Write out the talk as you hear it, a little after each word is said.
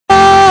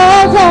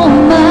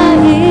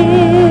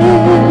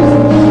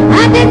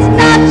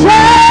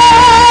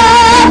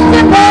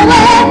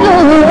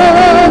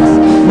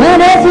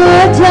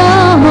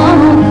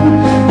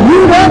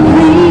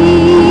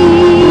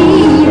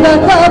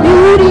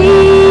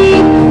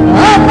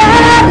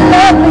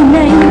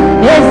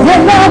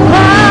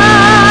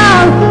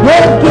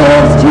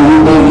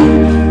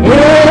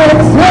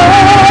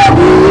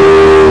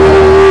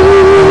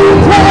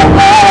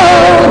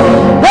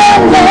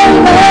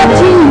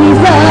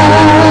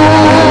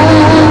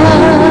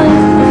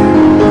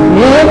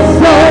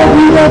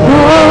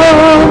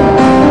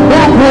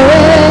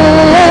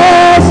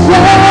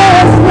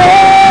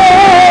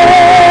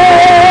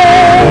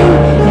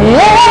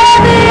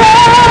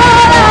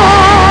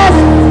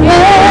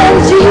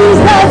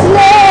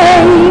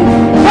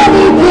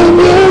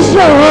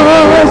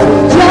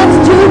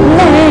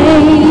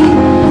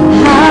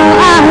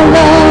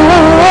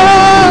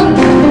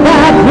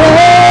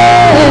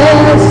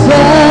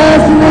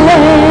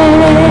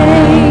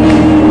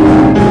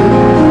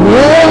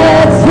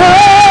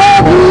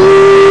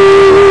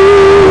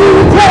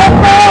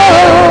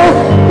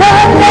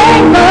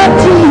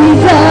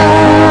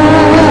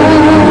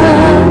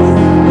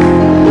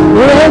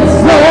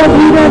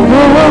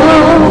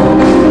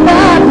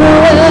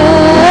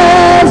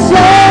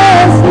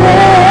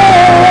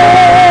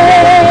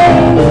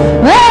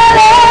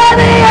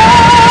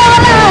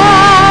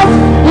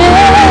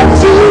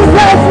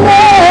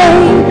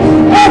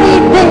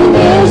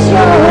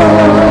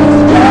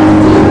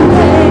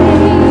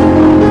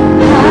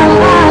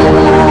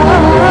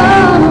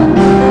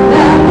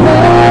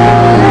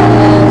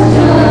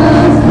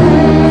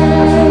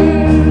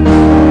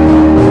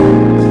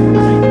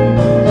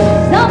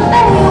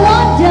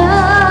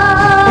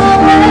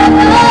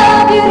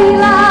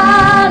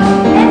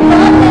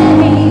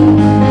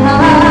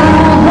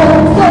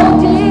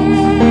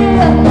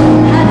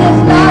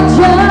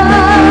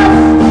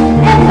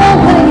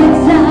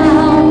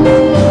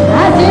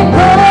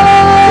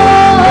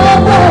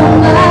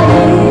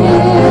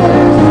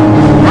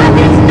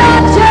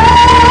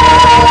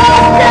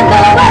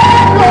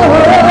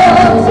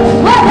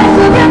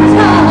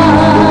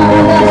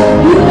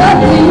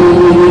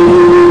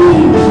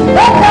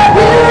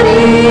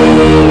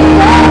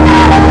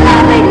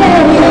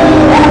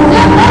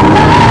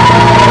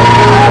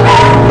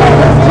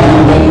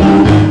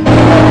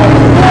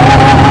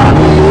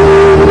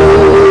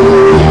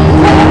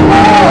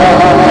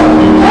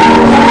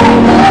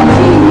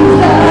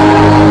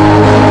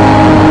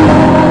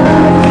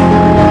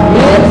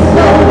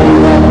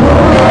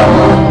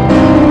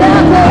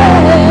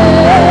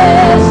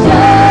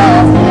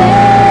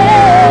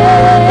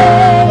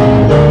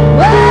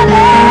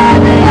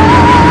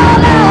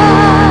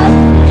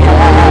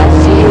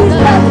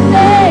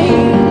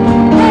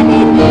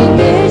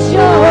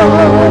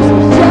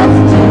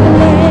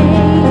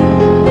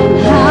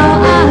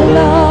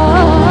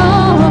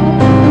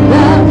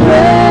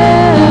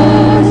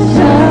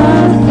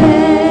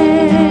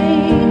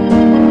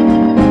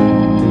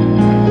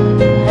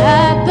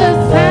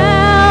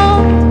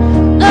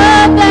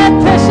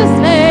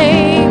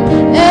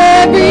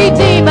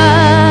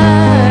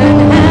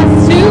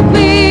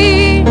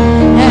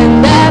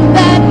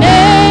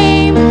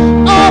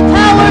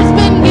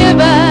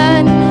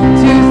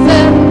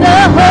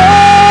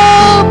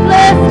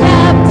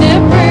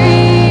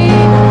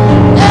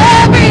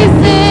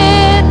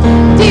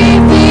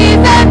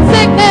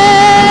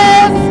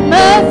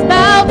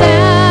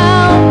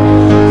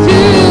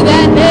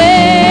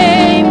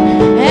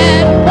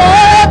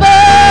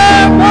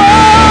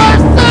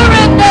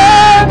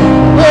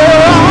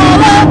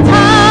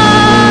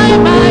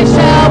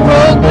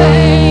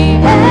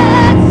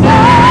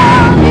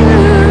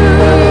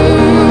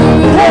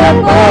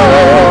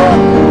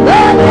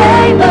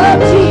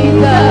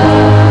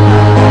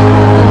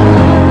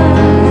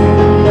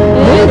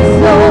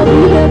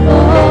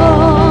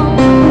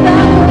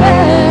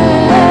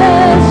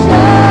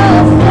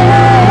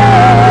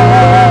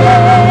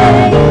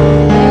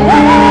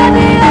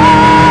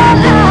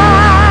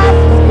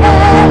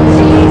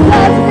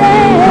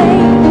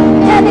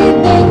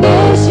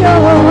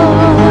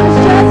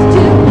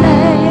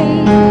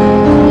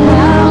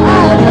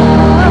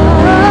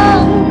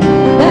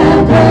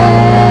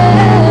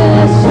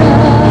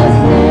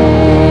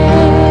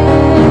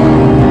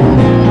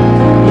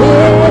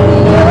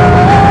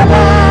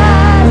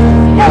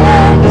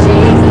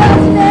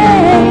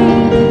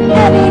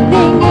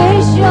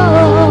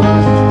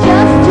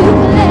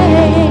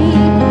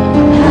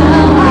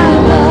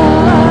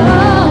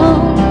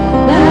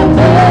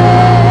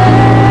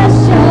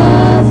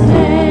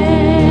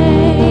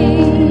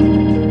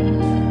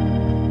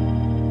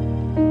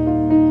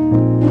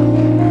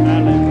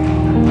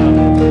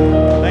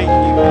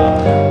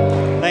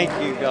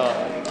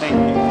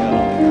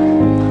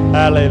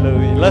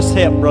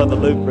have Brother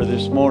Looper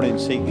this morning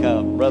as he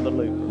comes. Brother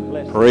Looper,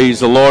 bless you. Praise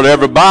the Lord,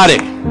 everybody.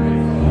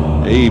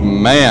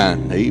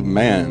 Amen.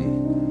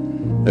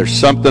 Amen. There's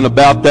something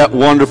about that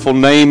wonderful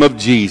name of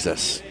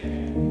Jesus.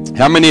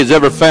 How many has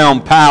ever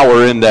found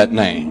power in that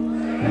name?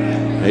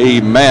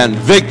 Amen.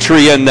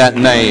 Victory in that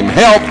name.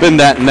 Help in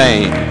that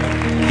name.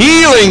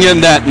 Healing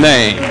in that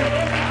name.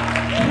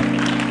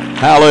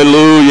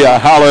 Hallelujah.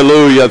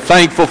 Hallelujah.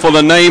 Thankful for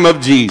the name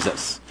of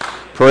Jesus.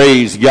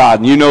 Praise God.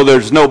 And you know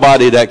there's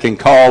nobody that can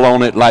call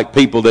on it like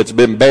people that's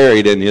been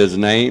buried in his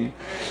name.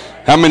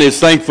 How many is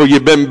thankful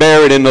you've been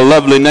buried in the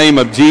lovely name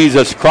of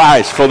Jesus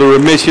Christ for the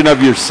remission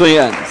of your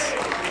sins?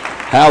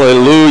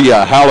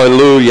 Hallelujah.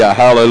 Hallelujah.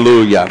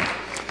 Hallelujah.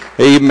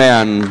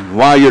 Amen.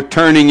 While you're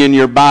turning in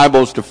your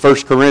Bibles to 1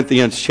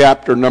 Corinthians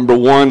chapter number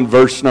 1,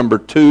 verse number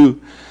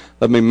 2,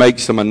 let me make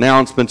some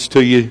announcements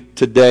to you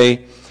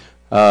today.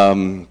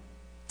 Brother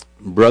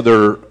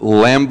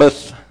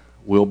Lambeth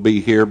will be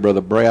here.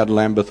 Brother Brad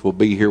Lambeth will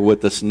be here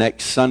with us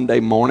next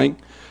Sunday morning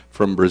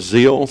from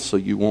Brazil, so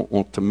you won't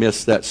want to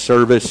miss that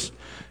service.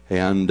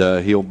 And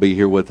he'll be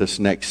here with us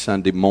next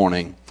Sunday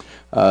morning.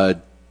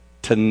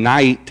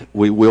 Tonight,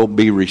 we will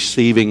be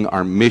receiving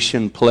our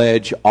mission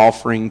pledge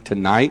offering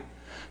tonight.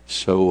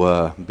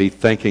 So be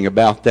thinking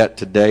about that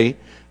today.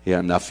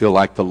 And I feel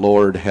like the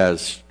Lord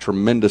has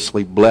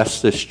tremendously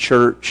blessed this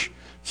church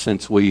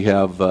since we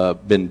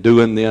have been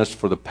doing this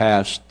for the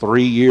past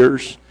 3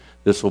 years.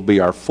 This will be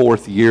our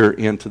 4th year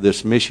into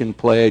this mission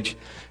pledge,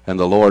 and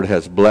the Lord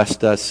has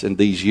blessed us in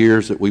these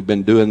years that we've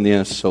been doing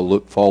this, so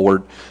look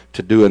forward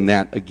to doing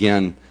that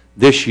again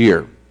this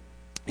year.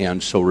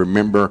 And so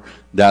remember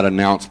that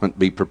announcement,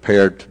 be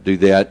prepared to do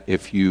that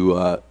if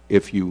you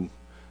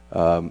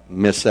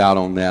miss out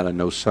on that. I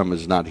know some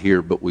is not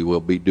here, but we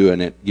will be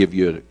doing it, give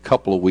you a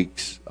couple of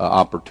weeks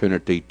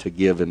opportunity to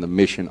give in the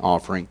mission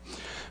offering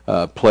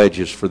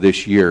pledges for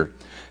this year.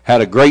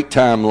 Had a great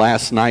time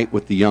last night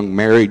with the young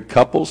married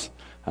couples.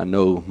 I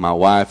know my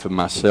wife and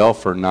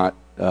myself are not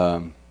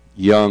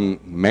young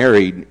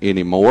married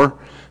anymore.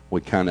 We're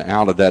kind of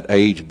out of that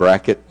age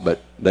bracket,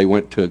 but they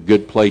went to a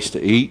good place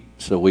to eat,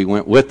 so we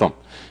went with them.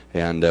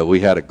 And we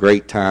had a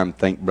great time.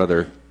 Thank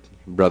Brother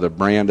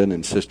Brandon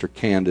and Sister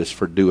Candace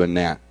for doing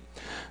that.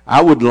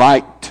 I would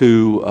like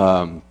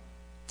to,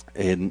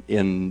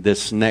 in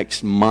this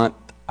next month,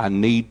 I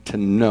need to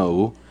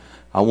know,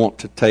 I want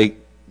to take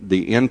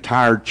the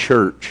entire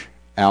church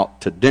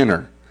out to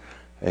dinner,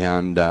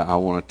 and I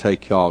want to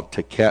take y'all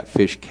to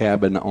Catfish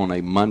Cabin on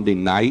a Monday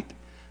night.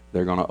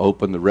 They're going to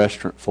open the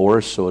restaurant for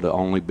us, so it'll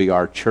only be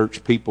our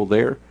church people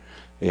there.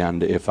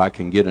 And if I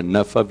can get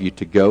enough of you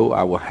to go,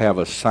 I will have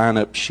a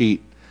sign-up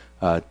sheet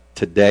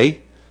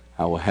today.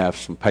 I will have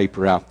some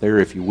paper out there.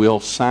 If you will,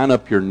 sign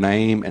up your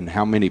name and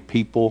how many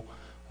people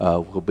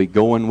will be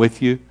going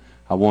with you.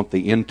 I want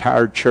the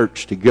entire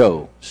church to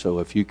go, so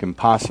if you can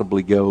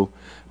possibly go,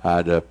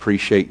 I'd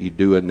appreciate you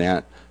doing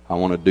that. I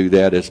want to do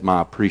that as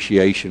my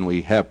appreciation.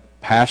 We have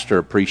Pastor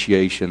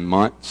Appreciation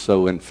Month,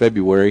 so in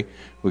February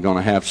we're going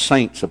to have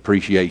Saints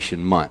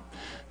Appreciation Month.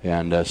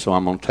 And so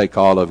I'm going to take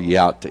all of you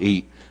out to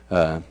eat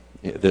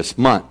this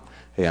month.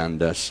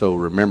 And so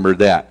remember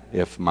that.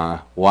 If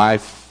my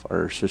wife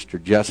or Sister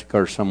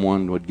Jessica or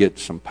someone would get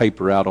some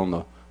paper out on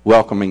the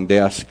welcoming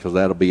desk, because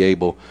that'll be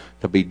able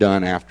to be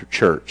done after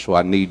church. So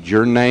I need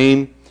your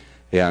name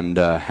and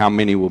how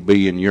many will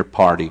be in your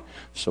party,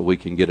 so we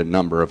can get a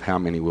number of how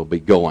many will be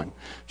going.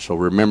 So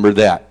remember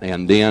that.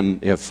 And then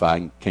if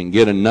I can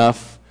get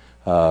enough,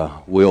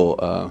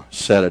 we'll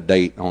set a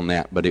date on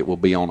that. But it will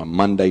be on a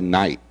Monday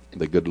night,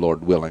 the good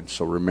Lord willing.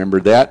 So remember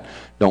that.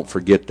 Don't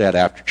forget that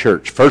after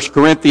church. 1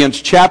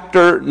 Corinthians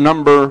chapter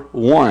number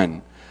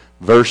 1,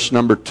 verse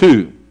number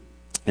 2.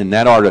 And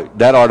that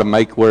ought to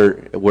make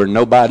where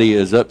nobody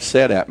is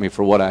upset at me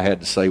for what I had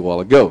to say a while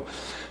ago.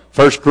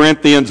 1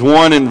 Corinthians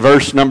 1 and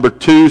verse number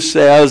 2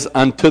 says,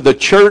 unto the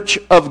church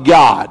of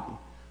God,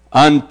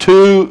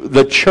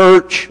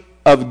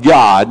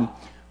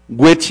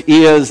 which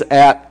is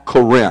at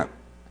Corinth,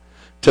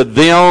 to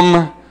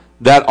them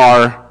that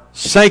are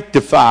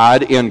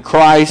sanctified in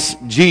Christ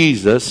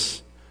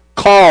Jesus,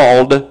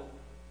 called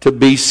to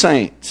be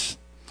saints,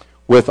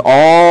 with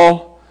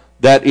all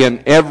that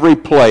in every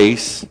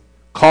place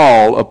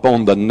call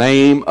upon the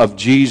name of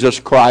Jesus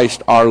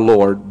Christ our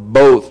Lord,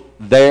 both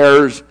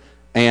theirs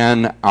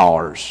and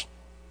ours.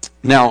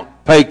 Now,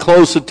 pay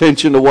close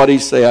attention to what he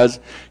says.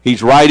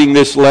 He's writing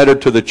this letter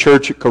to the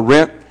church at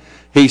Corinth.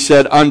 He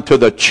said, unto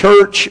the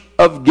church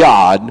of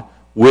God,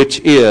 which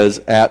is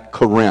at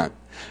Corinth.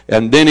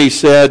 And then he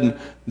said,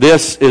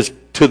 this is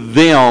to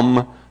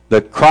them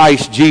that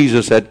Christ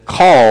Jesus had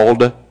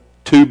called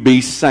to be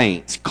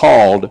saints.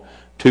 Called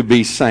to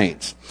be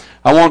saints.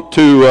 I want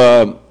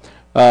to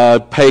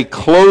pay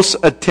close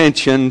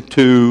attention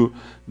to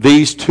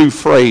these two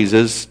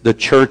phrases, the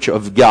church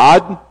of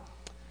God,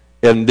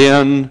 and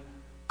then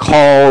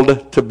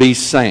called to be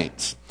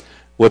saints.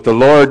 With the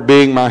Lord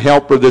being my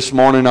helper this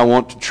morning, I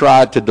want to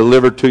try to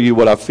deliver to you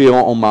what I feel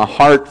on my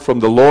heart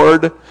from the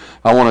Lord.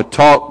 I want to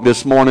talk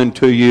this morning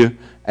to you,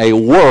 a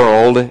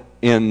world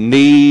in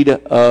need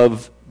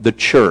of the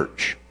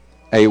church.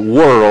 a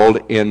world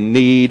in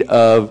need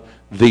of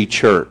the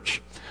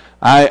church.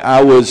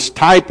 I was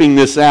typing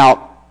this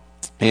out,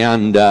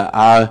 and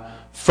I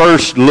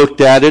first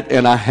looked at it,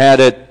 and I had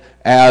it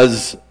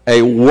as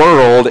a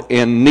world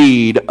in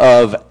need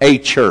of a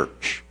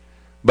church.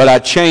 But I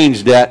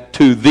changed that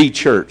to the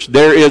church.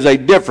 There is a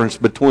difference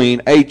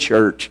between a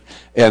church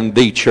and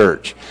the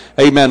church.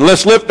 Amen.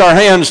 Let's lift our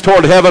hands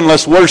toward heaven.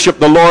 Let's worship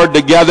the Lord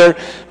together.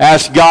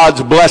 Ask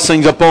God's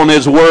blessings upon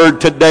His Word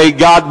today.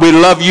 God, we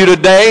love you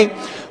today.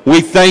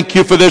 We thank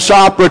you for this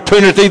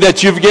opportunity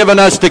that you've given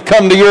us to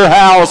come to your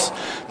house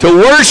to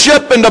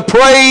worship and to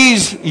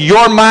praise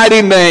your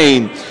mighty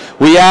name.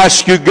 We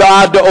ask you,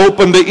 God, to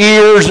open the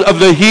ears of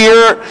the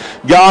hearer.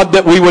 God,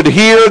 that we would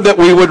hear, that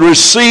we would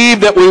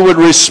receive, that we would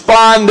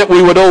respond, that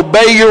we would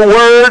obey your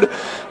word.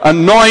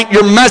 Anoint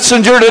your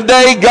messenger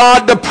today,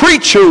 God, to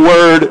preach your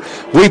word.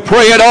 We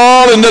pray it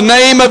all in the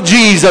name of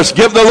Jesus.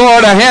 Give the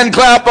Lord a hand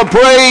clap of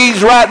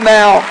praise right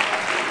now.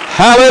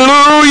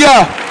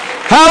 Hallelujah.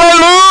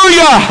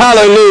 Hallelujah.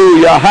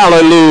 Hallelujah.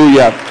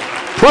 Hallelujah.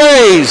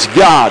 Praise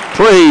God.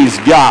 Praise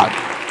God.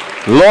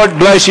 Lord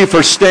bless you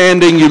for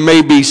standing. You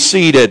may be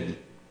seated.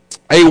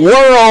 A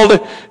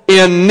world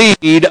in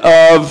need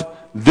of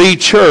the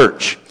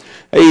church.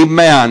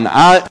 Amen.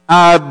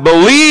 I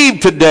believe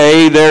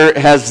today there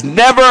has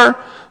never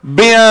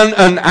been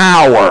an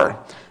hour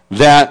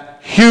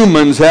that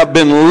humans have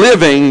been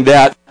living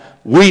that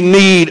we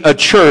need a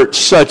church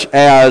such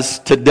as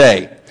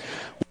today.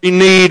 We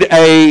need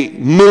a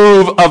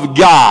move of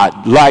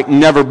God like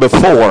never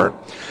before.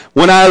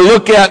 When I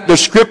look at the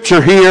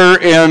scripture here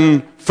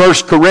in 1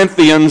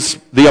 Corinthians,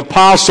 the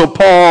Apostle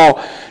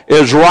Paul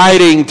is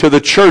writing to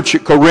the church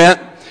at Corinth,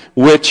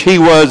 which he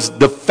was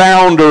the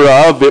founder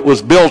of. It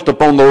was built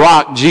upon the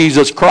rock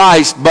Jesus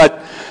Christ,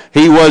 but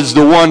he was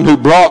the one who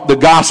brought the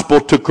gospel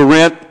to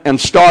Corinth and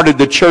started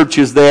the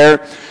churches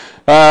there.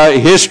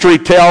 History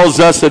tells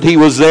us that he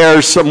was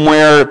there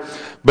somewhere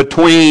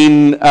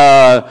between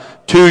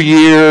 2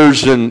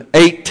 years and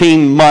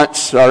 18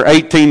 months, or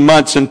 18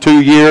 months and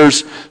 2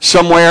 years,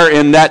 somewhere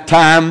in that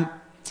time.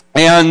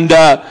 And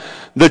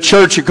the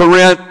church of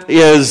Corinth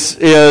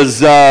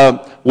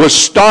was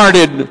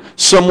started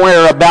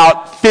somewhere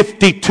about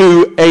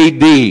 52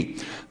 A.D.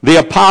 The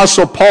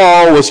Apostle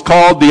Paul was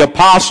called the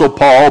Apostle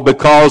Paul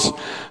because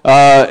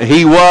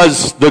he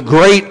was the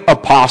great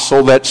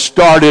apostle that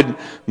started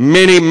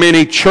many,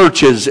 many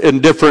churches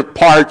in different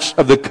parts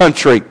of the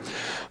country.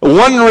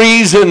 One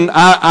reason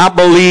I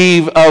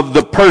believe of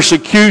the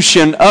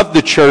persecution of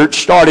the church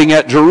starting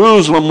at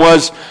Jerusalem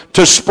was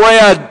to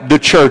spread the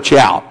church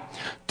out,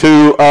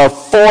 to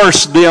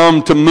force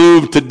them to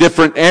move to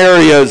different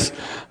areas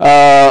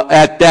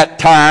at that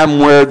time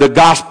where the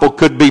gospel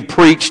could be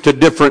preached to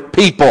different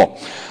people,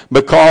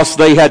 because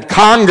they had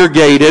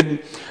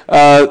congregated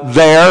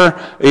there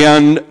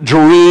in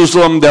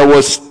Jerusalem. There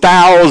was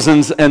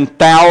thousands and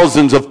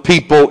thousands of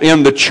people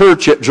in the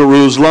church at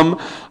Jerusalem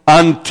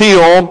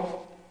until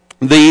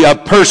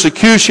the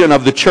persecution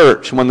of the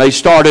church. When they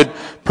started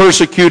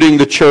persecuting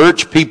the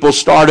church, people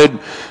started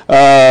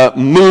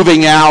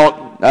moving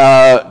out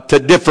to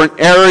different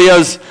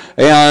areas,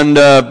 and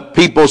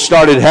people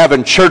started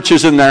having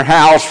churches in their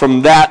house.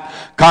 From that,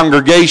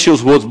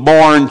 congregations was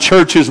born.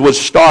 Churches was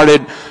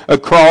started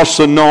across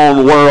the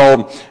known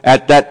world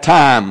at that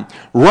time.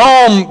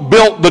 Rome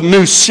built the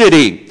new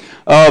city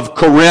of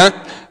Corinth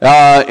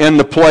in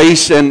the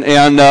place and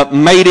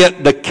made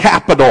it the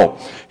capital.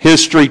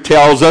 History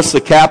tells us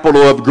the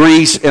capital of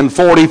Greece in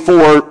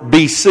 44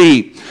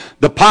 BC.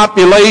 The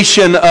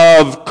population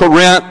of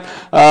Corinth,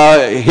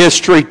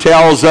 history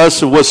tells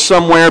us, was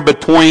somewhere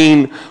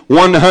between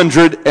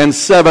 100 and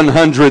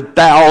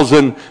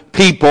 700,000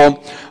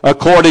 people,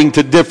 according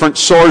to different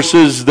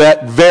sources.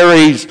 That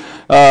varies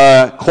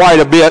quite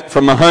a bit,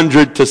 from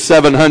 100 to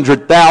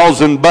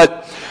 700,000, but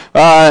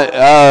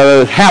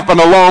happened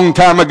a long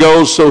time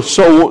ago,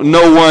 so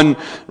no one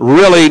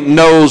really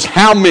knows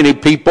how many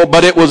people,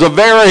 but it was a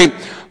very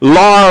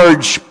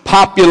large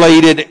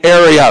populated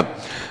area.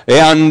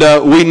 And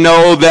we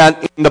know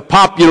that in the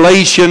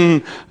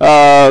population,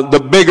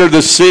 the bigger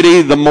the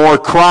city, the more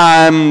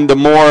crime, the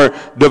more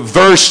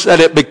diverse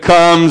that it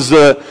becomes,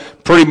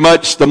 pretty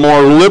much the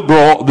more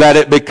liberal that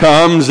it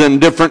becomes,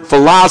 and different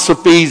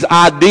philosophies,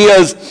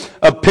 ideas,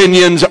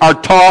 opinions are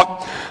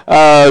taught.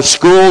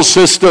 School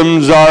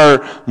systems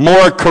are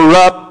more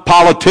corrupt.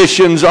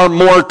 Politicians are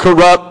more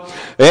corrupt.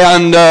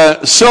 And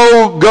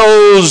so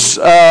goes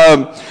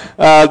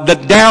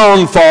the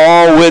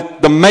downfall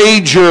with the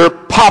major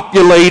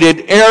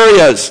populated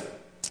areas.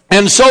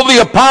 And so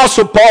the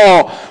Apostle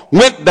Paul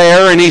went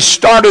there and he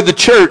started the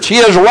church. He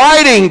is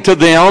writing to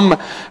them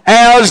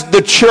as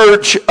the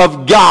church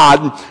of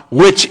God,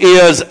 which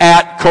is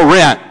at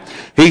Corinth.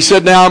 He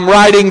said, now I'm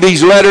writing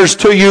these letters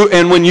to you,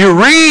 and when you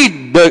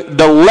read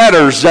the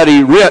letters that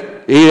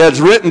he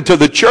has written to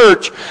the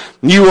church,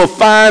 you will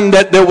find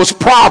that there was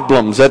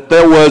problems, that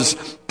there was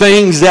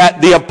things that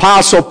the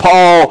Apostle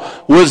Paul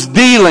was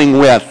dealing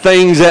with,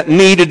 things that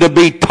needed to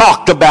be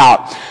talked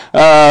about.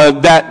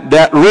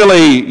 that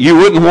really you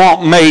wouldn't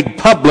want made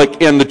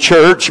public in the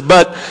church.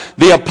 But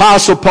the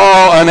Apostle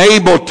Paul,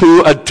 unable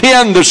to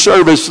attend the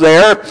service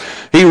there,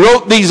 he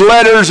wrote these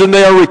letters, and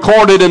they are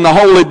recorded in the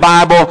Holy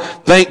Bible.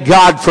 Thank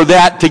God for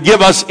that, to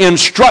give us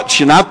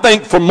instruction. I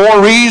think for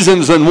more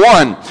reasons than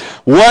one.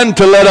 One,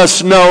 to let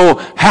us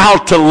know how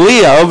to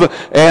live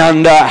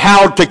and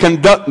how to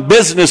conduct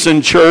business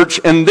in church.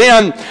 And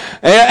then,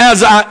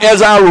 as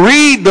I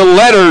read the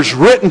letters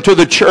written to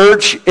the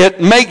church, it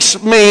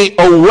makes me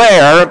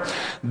aware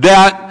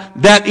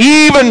that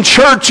even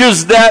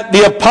churches that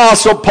the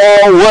Apostle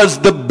Paul was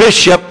the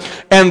bishop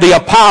and the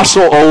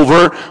apostle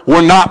over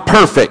were not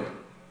perfect.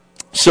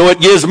 So it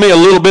gives me a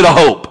little bit of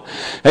hope.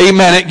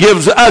 Amen. It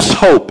gives us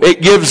hope.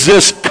 It gives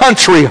this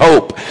country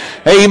hope.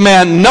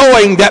 Amen.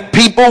 Knowing that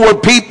people were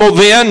people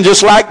then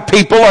just like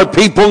people are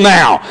people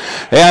now.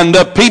 And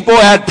people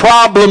had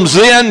problems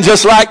then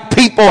just like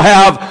people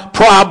have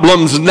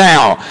problems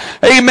now.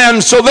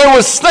 Amen. So there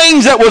was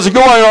things that was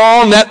going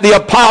on that the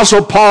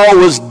Apostle Paul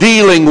was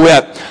dealing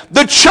with.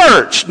 The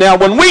church. Now,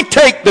 when we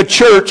take the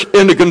church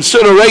into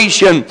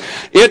consideration,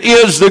 it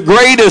is the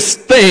greatest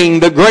thing,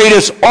 the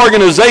greatest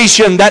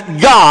organization that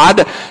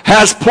God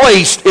has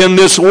placed in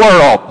this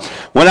world.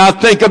 When I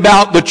think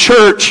about the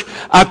church,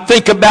 I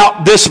think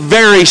about this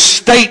very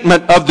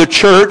statement of the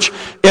church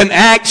in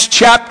Acts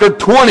chapter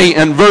 20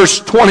 and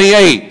verse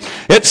 28.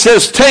 It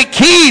says, "Take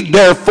heed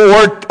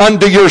therefore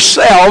unto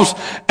yourselves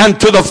and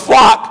to the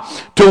flock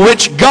to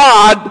which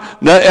God,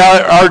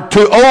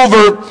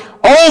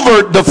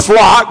 over the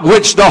flock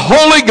which the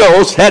Holy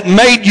Ghost had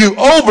made you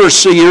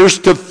overseers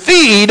to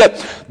feed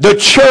the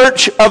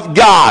church of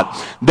God."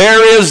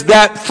 There is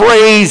that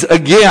phrase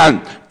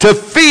again, to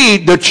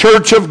feed the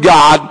church of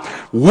God,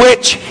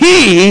 which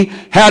he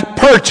had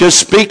purchased,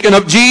 speaking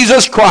of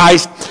Jesus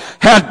Christ,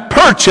 had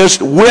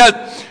purchased with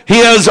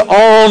his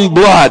own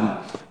blood.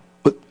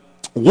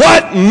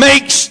 What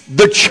makes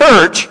the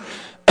church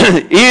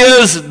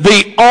is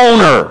the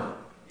owner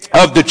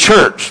of the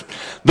church,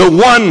 the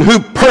one who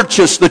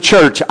purchased the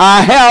church.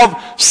 I have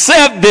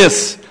said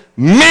this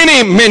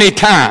many, many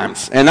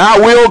times, and I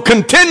will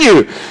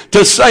continue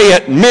to say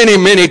it many,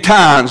 many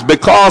times,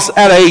 because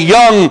at a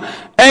young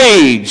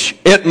age,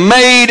 it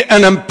made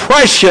an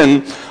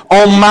impression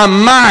on my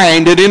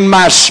mind and in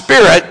my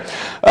spirit,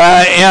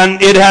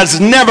 and it has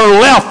never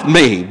left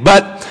me.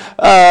 But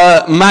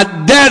my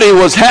daddy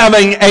was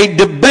having a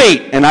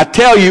debate, and I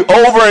tell you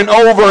over and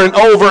over and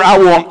over, I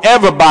want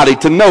everybody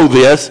to know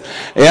this,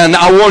 and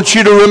I want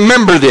you to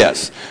remember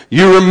this.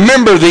 You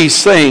remember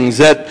these things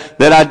that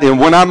I did.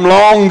 When I'm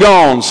long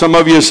gone, some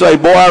of you say,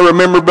 "Boy, I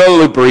remember Brother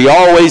Looper. He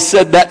always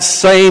said that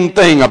same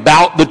thing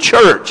about the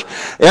church."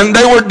 And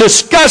they were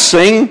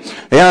discussing,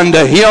 and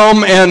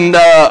him and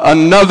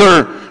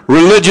another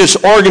religious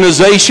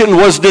organization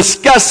was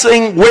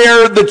discussing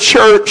where the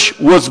church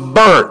was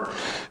birthed.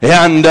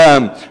 And,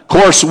 of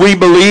course, we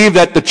believe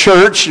that the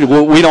church,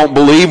 well, we don't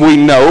believe, we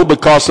know,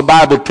 because the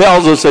Bible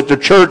tells us that the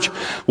church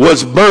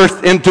was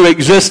birthed into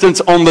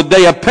existence on the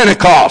day of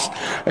Pentecost.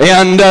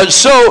 And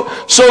so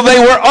they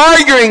were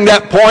arguing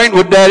that point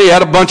with Daddy. He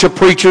had a bunch of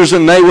preachers,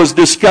 and they was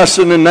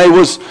discussing, and they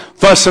was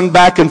fussing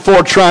back and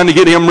forth, trying to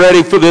get him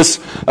ready for this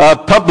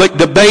public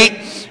debate.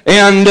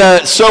 And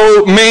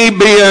so me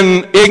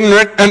being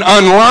ignorant and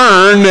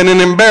unlearned and an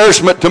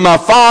embarrassment to my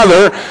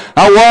father,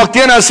 I walked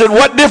in, I said,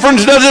 "What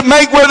difference does it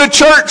make where the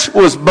church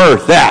was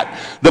birthed at?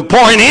 The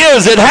point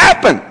is, it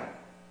happened."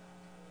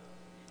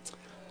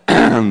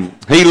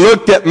 He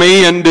looked at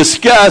me in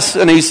disgust,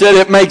 and he said,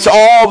 "It makes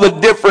all the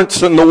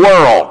difference in the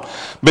world.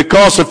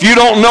 Because if you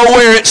don't know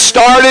where it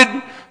started,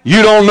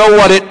 you don't know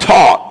what it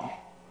taught."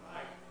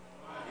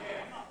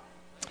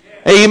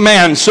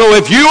 Amen. So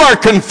if you are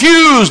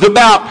confused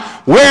about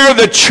where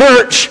the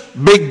church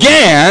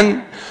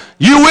began,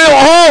 you will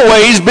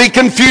always be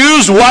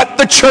confused what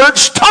the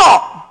church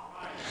taught.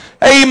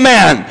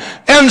 Amen.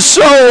 And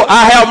so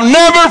I have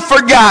never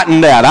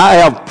forgotten that. I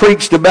have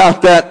preached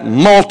about that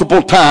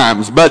multiple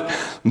times, but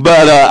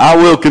I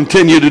will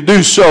continue to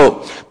do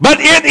so. But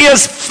it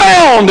is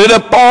founded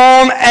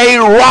upon a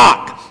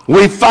rock.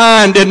 We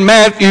find in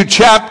Matthew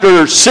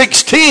chapter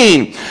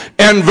 16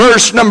 and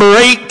verse number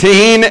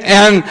 18,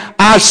 "And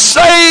I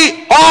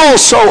say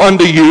also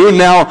unto you."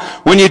 Now,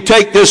 when you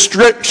take this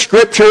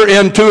scripture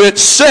into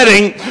its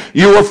setting,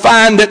 you will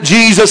find that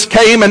Jesus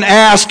came and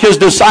asked his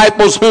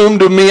disciples, "Whom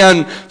do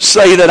men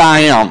say that I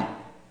am?"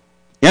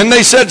 And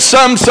they said,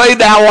 "Some say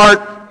thou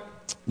art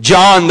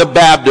John the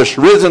Baptist,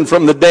 risen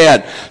from the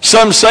dead.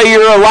 Some say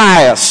you're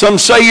Elias. Some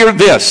say you're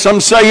this. Some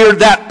say you're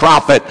that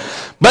prophet."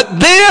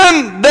 But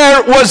then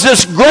there was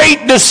this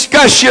great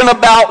discussion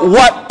about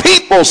what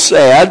people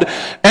said,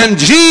 and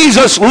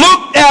Jesus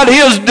looked at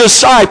his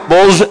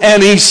disciples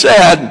and he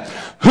said,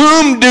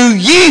 "Whom do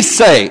ye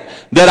say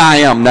that I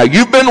am?" Now,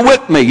 you've been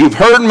with me. You've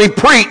heard me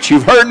preach.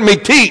 You've heard me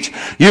teach.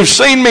 You've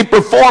seen me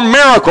perform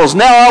miracles.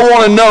 Now I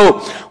want to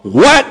know,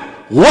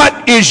 what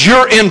is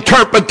your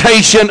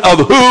interpretation of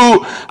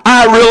who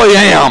I really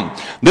am?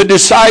 The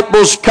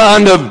disciples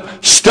kind of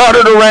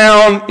stuttered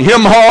around,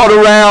 hem-hawed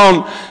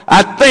around.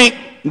 I think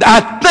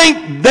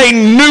they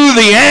knew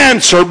the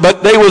answer,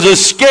 but they was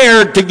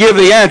scared to give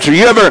the answer.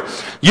 You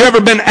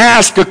ever been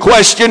asked a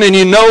question and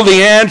you know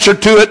the answer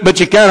to it, but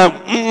you kind of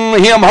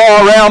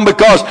hem-haw around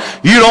because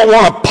you don't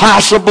want to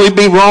possibly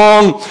be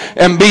wrong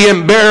and be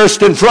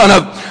embarrassed in front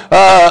of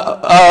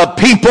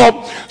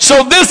people?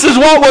 So this is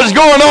what was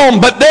going on.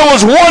 But there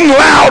was one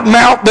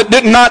loudmouth that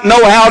did not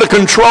know how to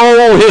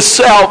control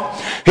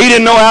himself. He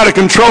didn't know how to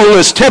control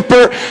his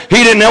temper.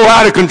 He didn't know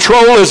how to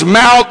control his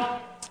mouth.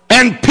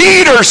 And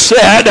Peter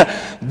said,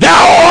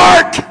 "Thou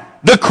art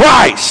the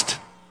Christ."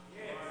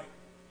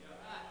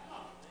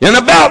 And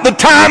about the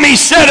time he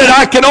said it,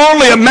 I can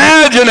only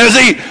imagine as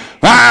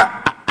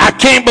I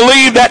can't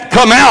believe that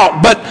come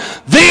out. But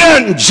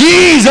then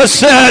Jesus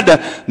said,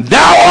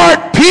 "Thou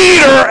art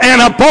Peter,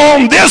 and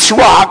upon this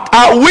rock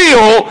I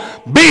will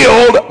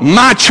build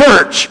my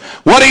church."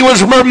 What he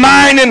was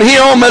reminding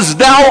him is,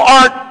 "Thou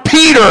art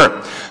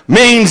Peter,"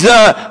 means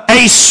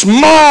a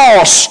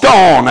small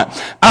stone.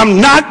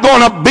 I'm not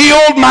going to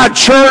build my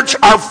church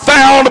or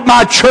found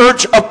my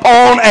church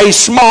upon a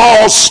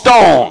small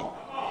stone.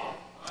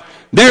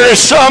 There is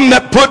some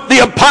that put the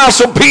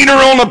Apostle Peter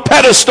on a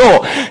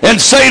pedestal and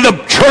say the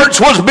church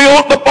was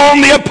built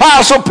upon the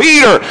Apostle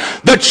Peter.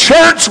 The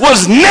church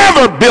was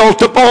never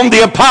built upon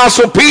the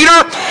Apostle Peter.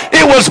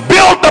 It was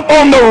built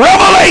upon the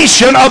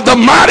revelation of the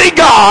mighty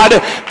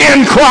God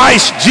in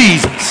Christ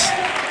Jesus.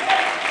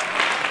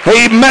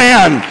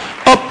 Amen.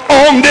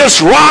 Upon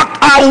this rock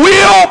I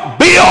will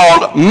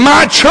build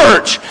my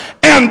church,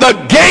 and the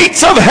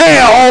gates of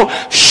hell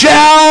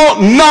shall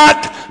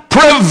not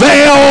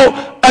prevail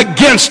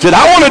against it.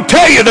 I want to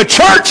tell you, the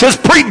church is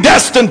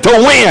predestined to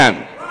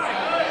win.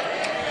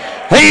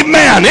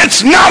 Amen.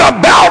 It's not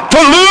about to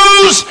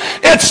lose.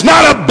 It's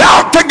not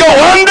about to go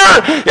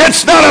under.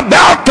 It's not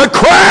about to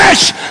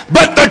crash.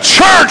 But the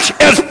church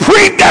is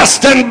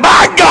predestined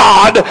by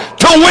God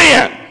to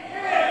win.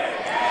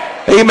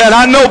 Amen.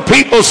 I know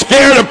people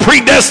scared of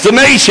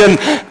predestination.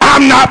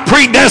 I'm not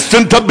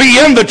predestined to be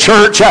in the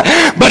church,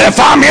 but if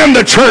I'm in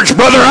the church,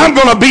 brother, I'm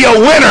going to be a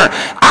winner.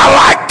 I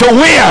like to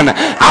win.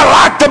 I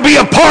like to be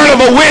a part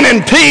of a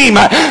winning team.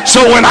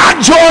 So when I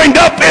joined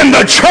up in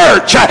the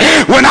church,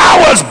 when I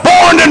was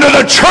born into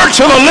the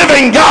church of the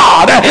living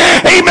God,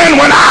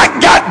 amen, when I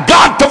got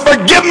God to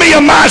forgive me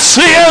of my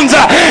sins,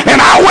 and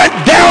I went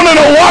down in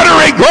a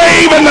watery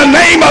grave in the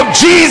name of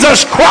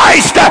Jesus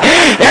Christ,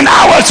 and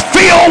I was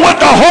filled with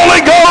the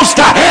Holy Ghost,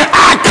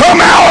 I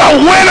come out a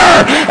winner.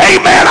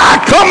 Amen.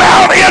 I come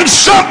out in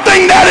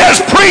something that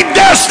is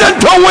predestined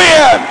to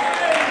win.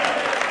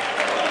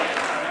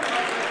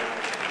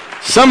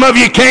 Some of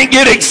you can't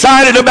get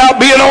excited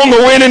about being on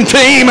the winning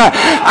team.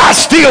 I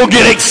still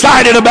get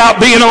excited about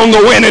being on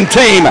the winning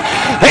team.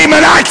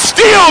 Amen. I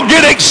still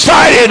get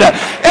excited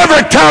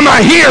every time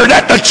I hear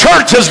that the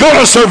church is going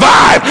to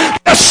survive.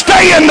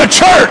 Stay in the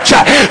church.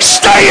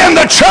 Stay in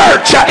the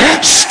church.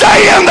 Stay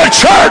in the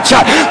church.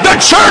 The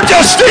church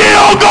is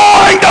still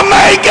going to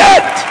make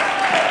it.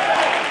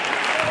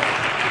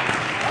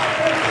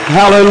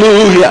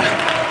 Hallelujah.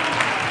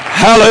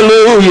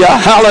 Hallelujah.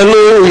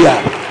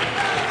 Hallelujah.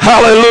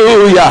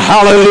 Hallelujah.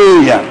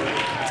 Hallelujah.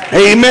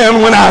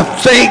 Amen. When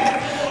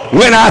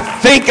I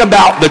think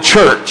about the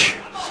church,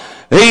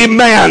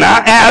 amen,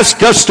 I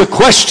ask us the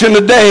question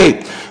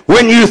today,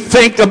 when you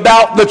think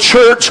about the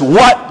church,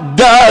 what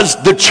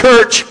does the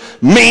church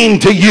mean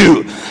to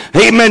you?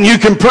 Amen. You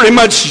can pretty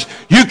much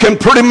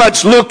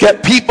look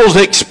at people's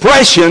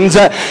expressions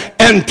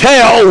and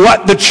tell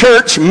what the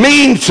church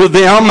means to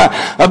them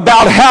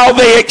about how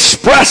they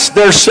express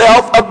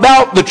themselves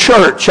about the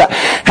church,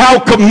 how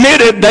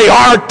committed they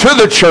are to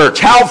the church,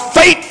 how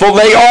faithful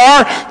they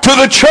are to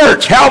the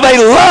church, how they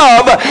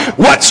love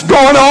what's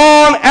going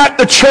on at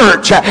the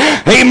church.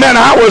 Amen.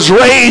 I was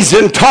raised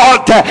and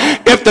taught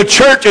if the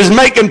church is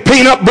making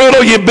peanut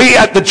brittle, you be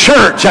at the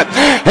church.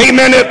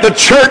 Amen. If the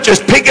church is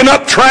picking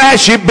up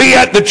trash, you be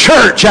at the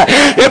church.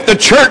 If the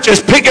church is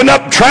picking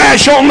up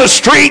trash on the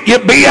street, you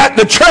be at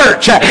the church.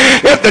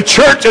 If the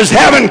church is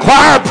having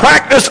choir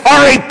practice or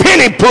a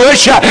penny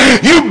push,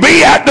 you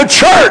be at the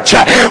church.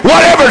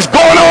 Whatever's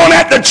going on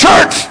at the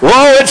church,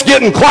 well, it's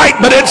getting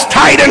quiet, but it's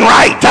tight and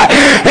right.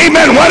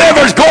 Amen.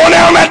 Whatever's going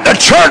on at the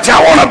church,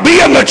 I want to be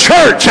in the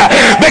church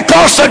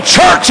because the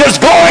church is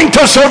going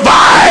to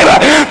survive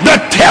the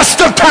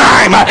test of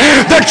time.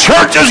 The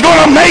church is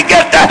going to make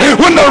it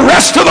when the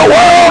rest of the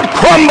world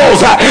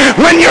crumbles.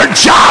 When your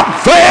job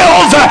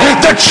fails,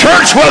 the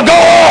church will go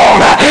on.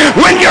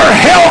 When your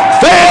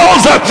health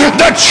fails,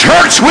 the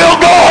church will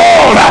go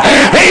on.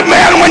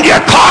 Amen. When your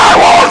car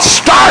won't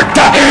start,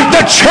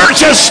 the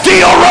church is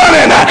still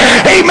running.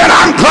 Amen.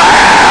 I'm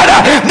glad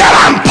that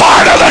I'm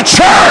part of the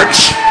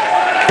church.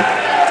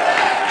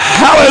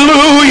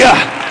 Hallelujah.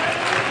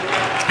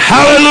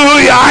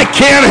 Hallelujah. I I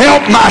can't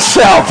help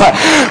myself.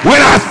 When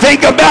I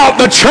think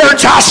about the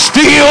church, I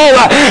still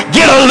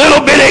get a little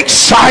bit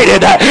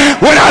excited.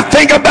 When I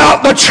think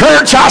about the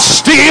church, I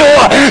still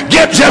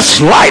get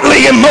just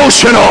slightly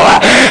emotional.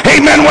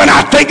 Amen. When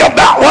I think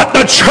about what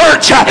the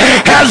church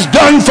has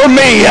done for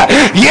me.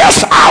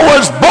 Yes, I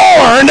was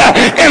born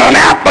in an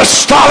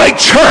apostolic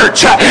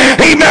church.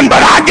 Amen.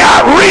 But I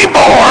got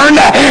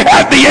reborn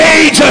at the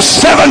age of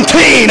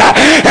 17.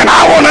 And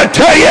I want to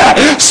tell you,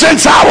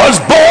 since I was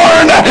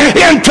born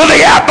into the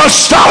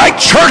apostolic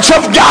church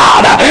of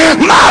God,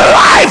 my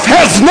life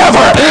has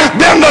never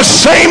been the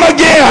same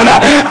again.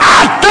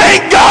 I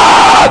thank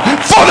God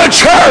for the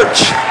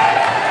church.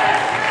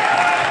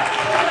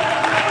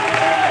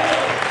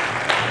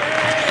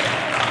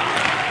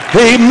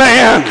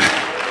 Amen.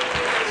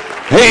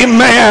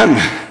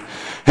 Amen.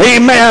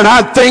 Amen.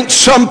 I think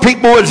some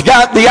people has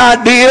got the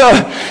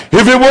idea,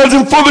 if it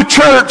wasn't for the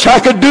church,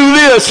 I could do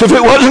this. If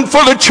it wasn't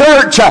for the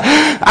church,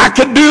 I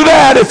could do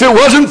that. If it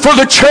wasn't for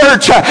the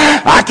church,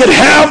 I could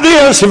have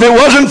this. If it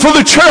wasn't for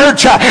the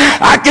church,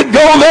 I could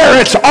go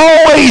there. It's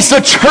always the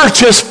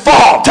church's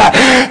fault.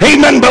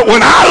 Amen. But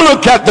when I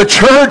look at the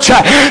church,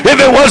 if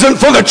it wasn't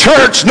for the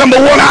church, number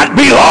one, I'd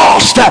be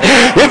lost.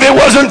 If it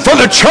wasn't for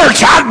the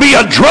church, I'd be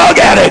a drug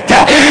addict.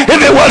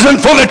 If it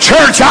wasn't for the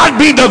church, I'd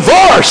be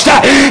divorced.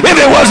 If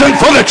it wasn't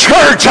for the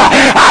church,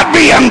 I'd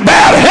be in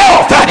bad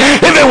health.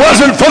 If it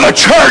wasn't for the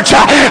church,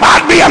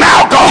 I'd be an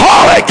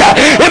alcoholic.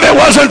 If it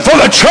wasn't for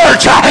the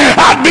church,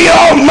 I'd be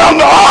among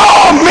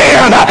all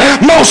men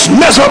most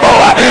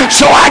miserable.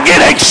 So I get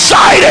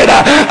excited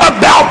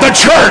about the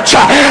church.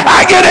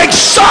 I get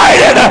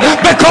excited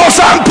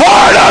because I'm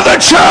part of the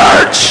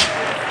church.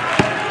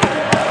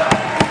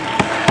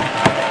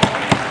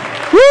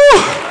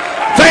 Woo!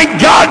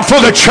 Thank God for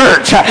the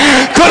church.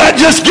 Could I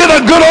just get a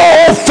good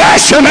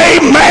old-fashioned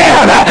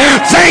amen?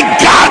 Thank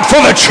God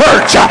for the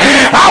church.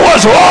 I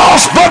was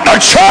lost, but the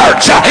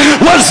church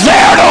was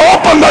there to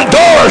open the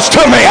doors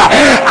to me.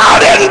 I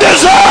didn't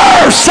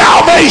deserve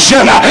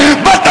salvation,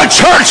 but the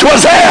church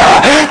was there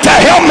to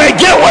help me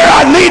get where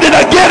I needed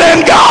to get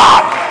in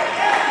God.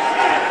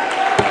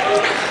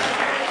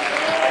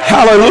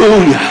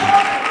 Hallelujah.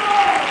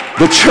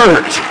 The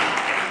church.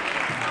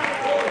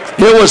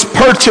 It was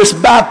purchased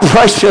by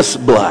precious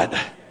blood.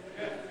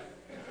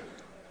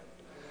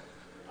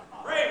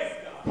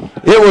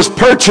 It was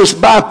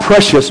purchased by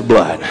precious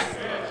blood.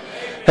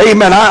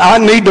 Amen. I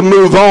need to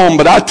move on,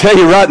 but I tell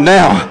you right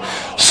now,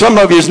 some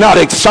of you is not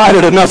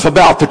excited enough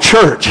about the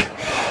church.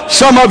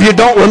 Some of you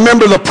don't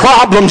remember the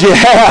problems you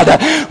had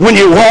when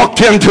you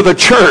walked into the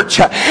church.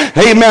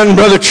 Amen,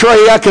 Brother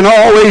Trey. I can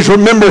always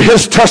remember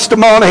his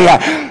testimony.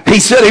 He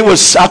said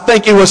I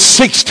think he was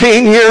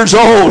 16 years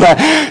old,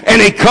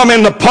 and he come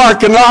in the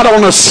parking lot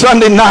on a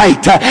Sunday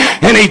night,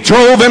 and he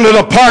drove into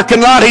the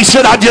parking lot. He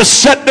said, I just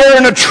sat there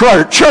in a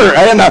church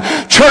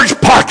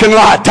parking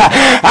lot.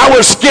 I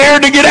was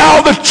scared to get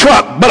out of the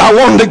truck, but I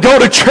wanted to go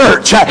to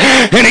church.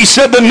 And he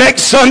said the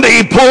next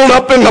Sunday he pulled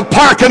up in the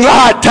parking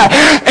lot,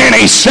 and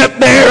he sat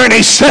there, and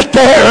he sat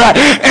there,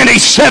 and he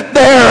sat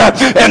there,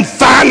 and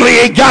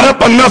finally he got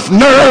up enough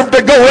nerve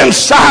to go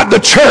inside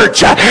the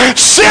church.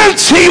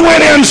 Since he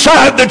went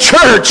inside the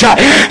church,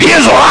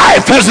 his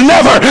life has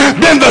never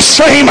been the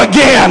same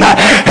again.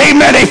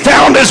 Amen. He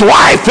found his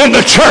wife in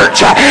the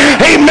church.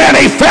 Amen.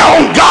 He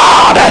found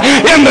God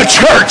in the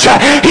church.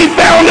 He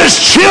found his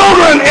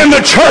children in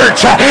the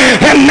church.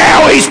 And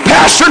now he's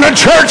pastoring a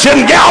church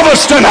in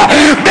Galveston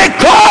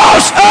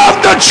because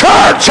of the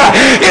church.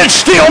 It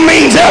still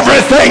means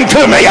everything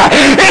to me.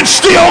 It's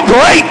still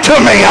great to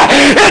me.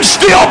 It's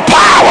still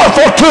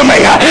powerful to me.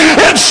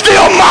 It's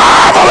still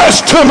marvelous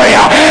to me.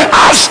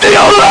 I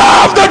still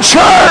love the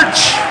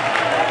church.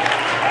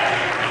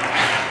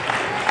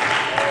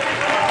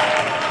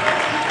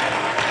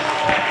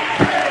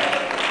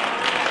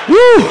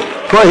 Woo,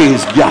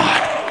 praise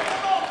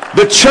God.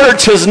 The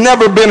church has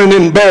never been an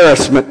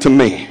embarrassment to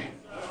me.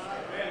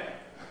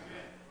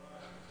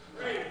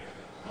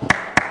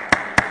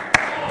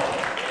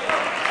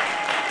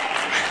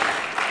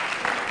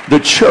 The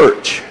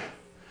church,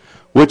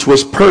 which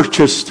was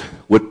purchased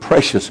with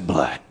precious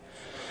blood.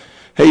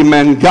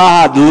 Amen.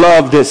 God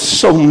loved it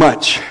so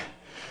much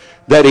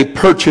that he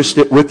purchased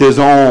it with his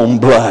own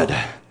blood.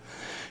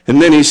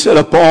 And then he said,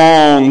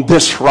 upon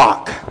this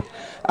rock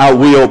I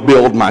will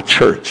build my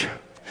church.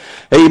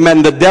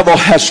 Amen. The devil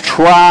has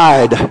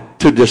tried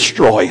to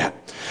destroy it,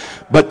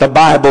 but the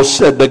Bible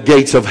said the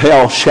gates of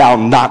hell shall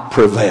not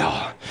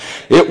prevail.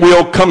 It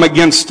will come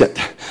against it.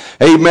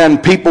 Amen.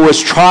 People has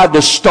tried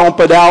to stomp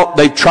it out.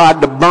 They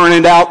tried to burn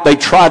it out. They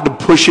tried to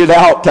push it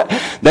out.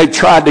 They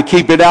tried to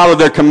keep it out of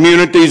their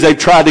communities. They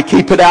tried to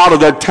keep it out of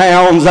their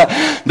towns.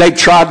 They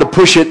tried to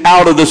push it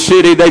out of the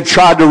city. They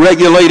tried to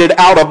regulate it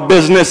out of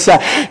business.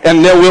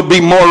 And there will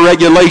be more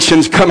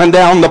regulations coming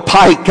down the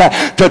pike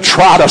to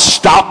try to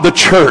stop the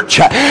church.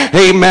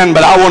 Amen.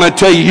 But I want to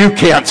tell you, you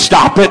can't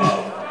stop it.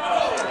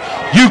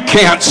 You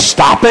can't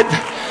stop it.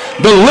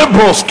 The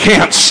liberals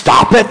can't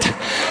stop it.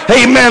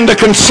 Amen. The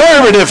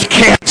conservatives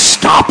can't stop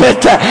stop it.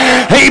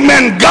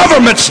 Amen.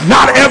 Government's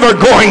not ever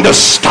going to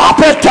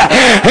stop it.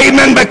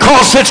 Amen.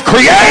 Because it's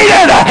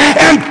created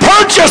and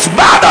purchased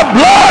by the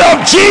blood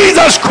of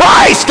Jesus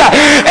Christ.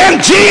 And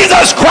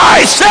Jesus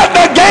Christ said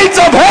the gates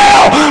of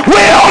hell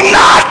will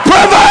not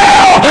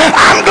prevail.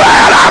 I'm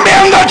glad I'm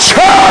in the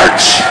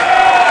church.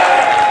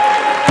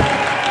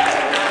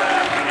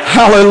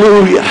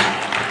 Hallelujah.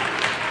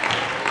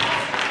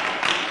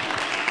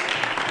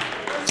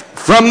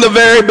 From the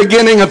very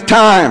beginning of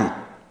time,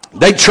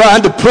 they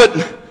tried to put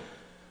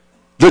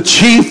the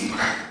chief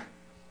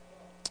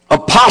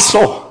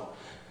apostle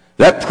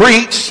that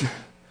preached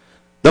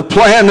the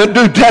plan, the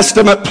New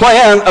Testament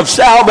plan of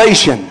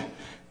salvation,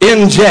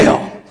 in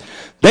jail.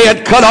 They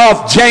had cut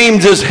off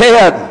James's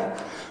head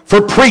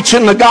for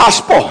preaching the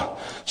gospel.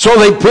 So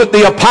they put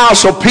the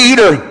apostle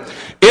Peter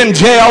in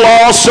jail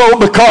also,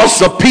 because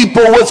the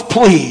people was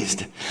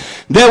pleased.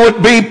 There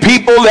would be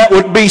people that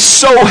would be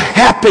so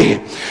happy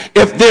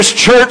if this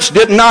church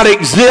did not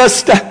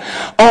exist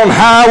on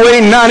Highway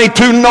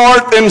 92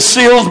 North in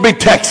Silsbee,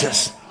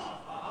 Texas.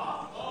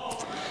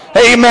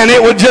 Amen. It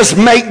would just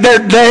make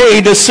their day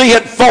to see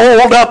it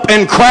fold up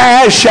and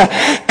crash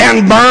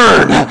and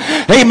burn.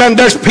 Amen.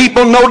 There's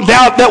people, no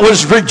doubt, that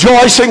was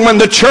rejoicing when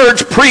the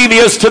church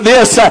previous to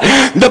this,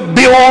 the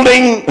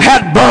building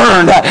had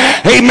burned.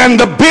 Amen.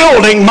 The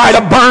building might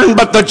have burned,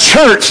 but the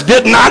church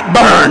did not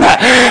burn.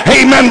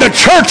 Amen. The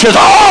church has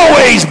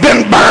always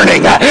been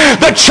burning.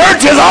 The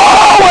church has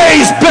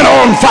always been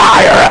on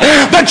fire.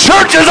 The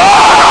church has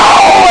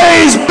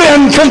always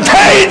been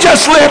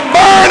contagiously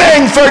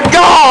burning for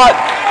God.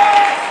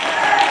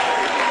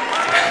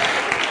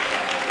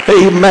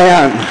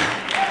 Amen.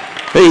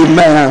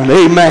 Amen.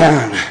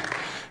 Amen.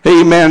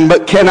 Amen.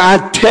 But can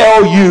I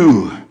tell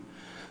you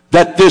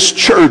that this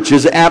church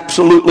is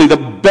absolutely the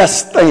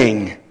best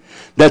thing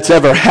that's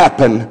ever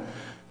happened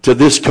to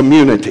this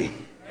community?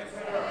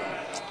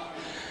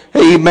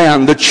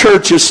 Amen. The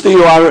church is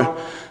still,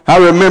 I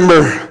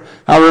remember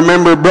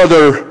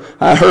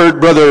I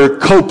heard Brother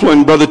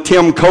Copeland, Brother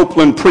Tim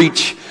Copeland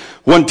preach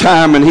one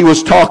time, and he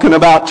was talking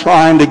about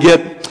trying to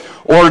get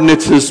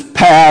ordinances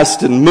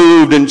passed and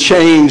moved and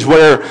changed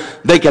where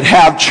they could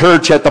have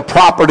church at the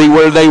property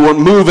where they were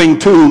moving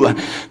to.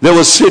 There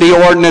was city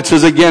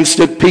ordinances against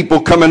it. People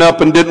coming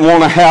up and didn't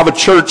want to have a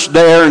church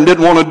there and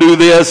didn't want to do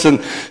this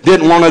and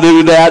didn't want to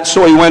do that.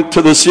 So he went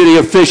to the city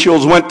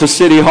officials, went to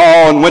City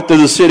Hall and went to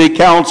the city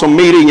council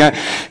meeting,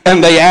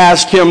 and they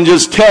asked him,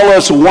 just tell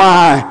us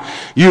why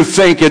you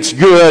think it's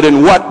good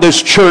and what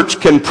this church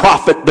can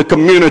profit the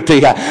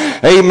community.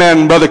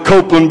 Amen. Brother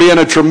Copeland, being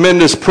a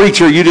tremendous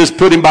preacher, you just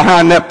put him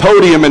behind that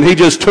podium and he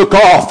just took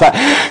off.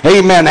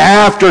 Amen.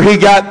 After he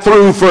got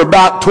through for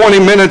about 20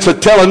 minutes of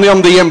telling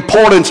them the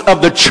importance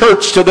of the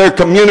church to their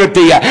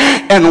community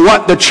and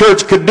what the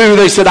church could do,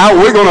 they said,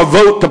 we're going to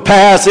vote to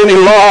pass any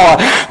law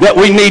that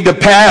we need to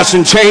pass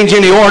and change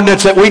any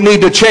ordinance that we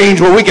need to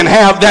change where we can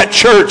have that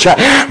church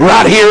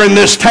right here in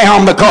this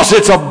town, because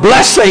it's a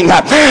blessing.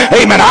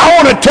 Amen. I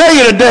want to tell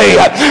you today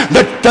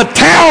that the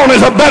town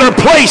is a better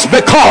place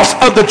because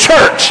of the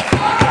church.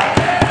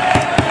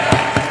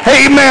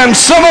 Amen.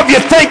 Some of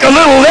you think a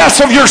little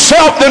less of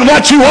yourself than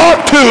what you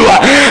ought to.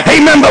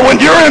 Amen. But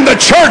when you're in the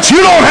church,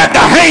 you don't have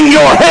to hang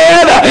your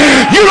head.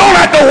 You don't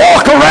have to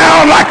walk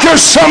around like you're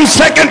some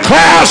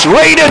second-class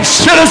rated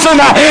citizen.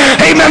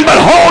 Amen. But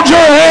hold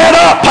your head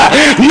up.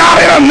 Not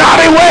in a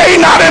naughty way,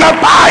 not in a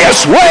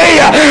biased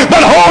way,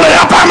 but hold it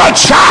up. I'm a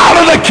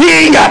child of the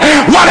King.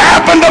 What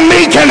happened to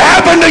me can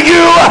happen to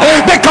you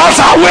because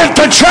I went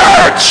to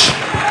church.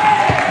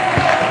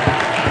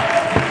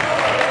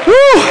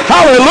 Woo,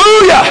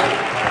 hallelujah.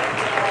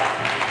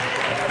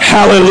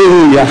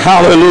 Hallelujah.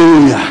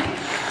 Hallelujah.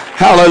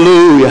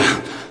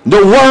 Hallelujah.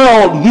 The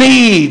world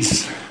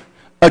needs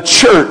a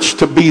church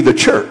to be the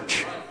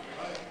church.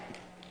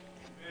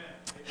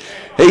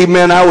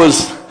 Amen. I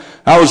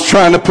was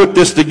trying to put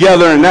this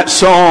together, and that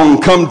song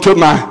come to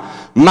my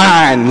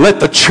mind. Let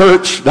the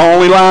church, the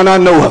only line I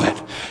know of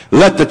it,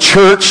 let the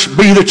church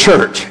be the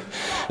church,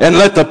 and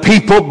let the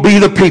people be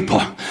the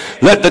people.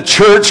 Let the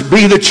church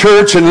be the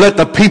church, and let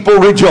the people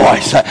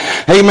rejoice.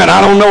 Amen.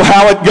 I don't know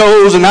how it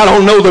goes, and I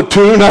don't know the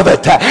tune of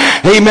it.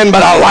 Amen.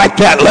 But I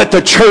like that. Let the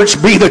church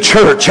be the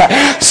church.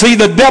 See,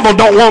 the devil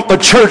don't want the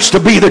church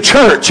to be the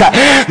church.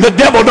 The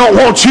devil don't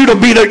want you to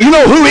be the, you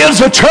know who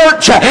is the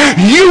church?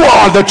 You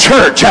are the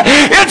church.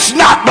 It's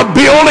not the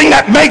building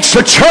that makes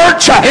the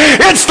church.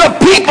 It's the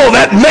people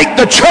that make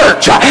the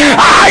church.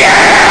 I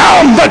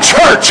am the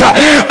church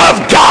of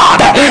God.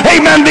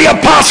 Amen. The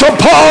Apostle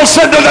Paul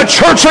said to the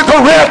church of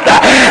Corinth,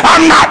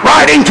 I'm not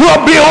writing to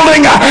a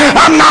building,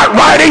 I'm not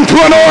writing to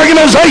an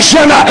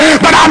organization,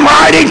 but I'm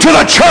writing to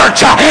the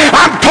church.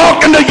 I'm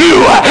talking to you.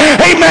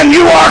 Amen.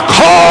 You are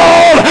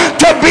called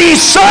to be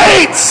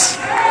saints.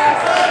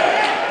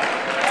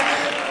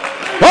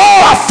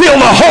 Oh, I feel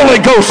the Holy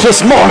Ghost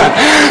this morning.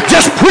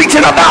 Just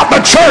preaching about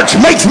the church. church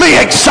makes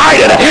me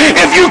excited.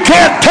 If you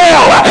can't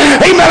tell,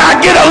 amen, I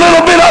get a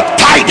little bit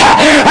uptight.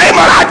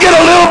 Amen, I get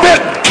a little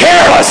bit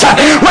careless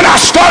when I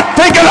start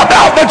thinking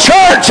about the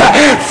church.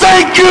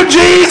 Thank you,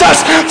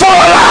 Jesus, for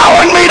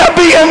allowing me to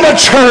be in the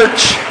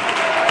church.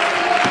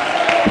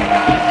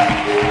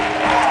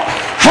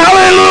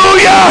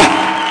 Hallelujah.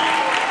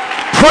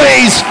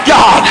 Praise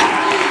God.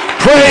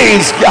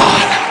 Praise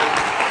God.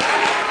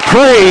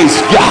 Praise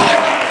God.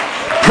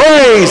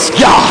 Praise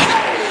God.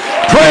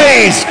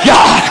 Praise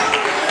God.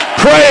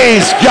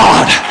 Praise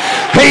God.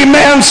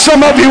 Amen.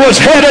 Some of you was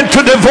headed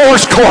to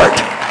divorce court,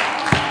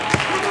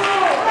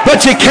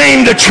 but you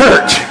came to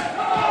church.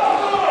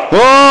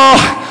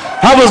 Oh,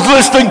 I was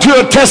listening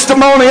to a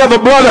testimony of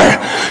a brother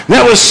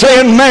that was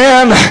saying,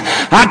 man,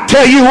 I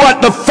tell you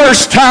what, the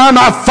first time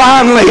I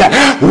finally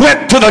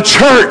went to the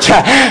church,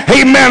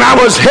 amen, I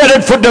was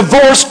headed for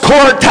divorce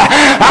court.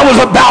 I was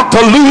about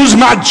to lose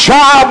my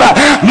job.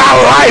 My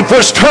life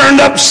was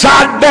turned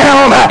upside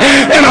down.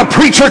 And a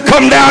preacher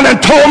come down and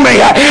told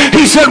me,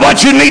 he said, what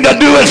you need to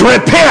do is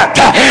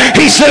repent.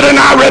 He said, and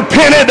I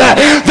repented.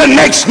 The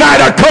next night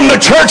I come to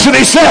church and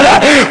he said,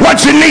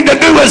 what you need to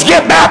do is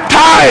get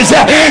baptized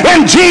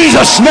in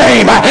Jesus'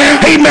 name.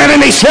 Amen.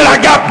 And he said, I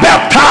got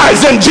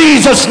baptized in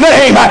Jesus'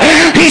 name.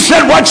 He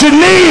said, what you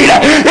need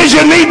is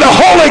you need the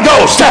Holy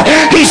Ghost.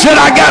 He said,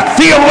 I got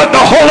filled with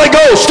the Holy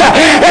Ghost.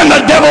 And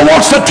the devil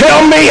wants to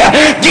tell me,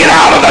 get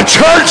out of the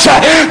church.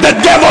 The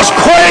devil's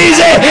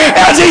crazy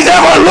as he's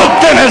ever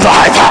looked in his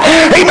life.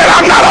 Amen.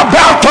 I'm not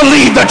about to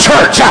leave the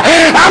church.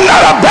 I'm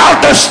not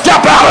about to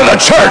step out of the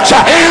church.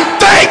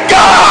 Thank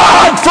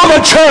God for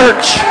the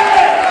church.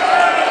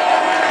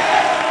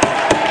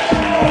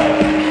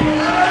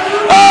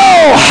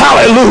 Oh,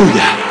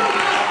 hallelujah.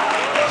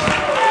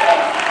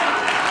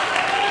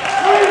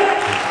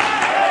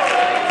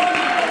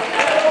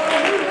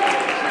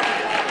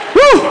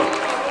 Woo.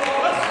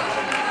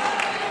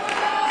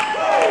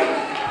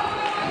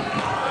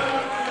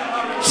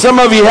 Some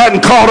of you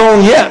hadn't caught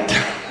on yet.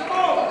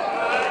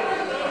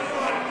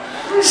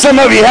 Some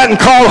of you hadn't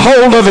caught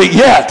hold of it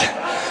yet.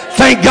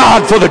 Thank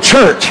God for the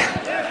church.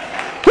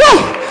 Woo.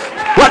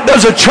 What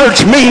does a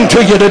church mean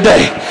to you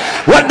today?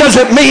 What does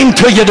it mean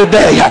to you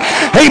today?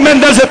 Amen.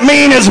 Does it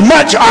mean as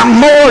much or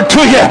more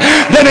to you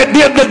than it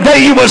did the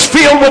day you was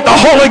filled with the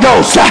Holy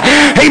Ghost?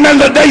 Amen.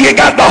 The day you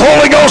got the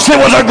Holy Ghost,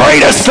 it was the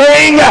greatest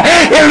thing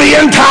in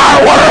the entire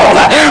world.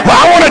 Well,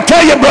 I want to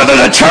tell you, brother,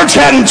 the church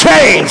hadn't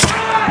changed.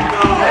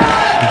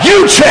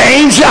 You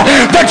changed.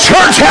 The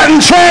church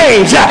hadn't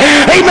changed.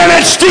 Amen.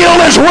 It's still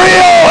as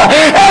real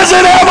as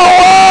it ever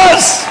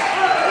was.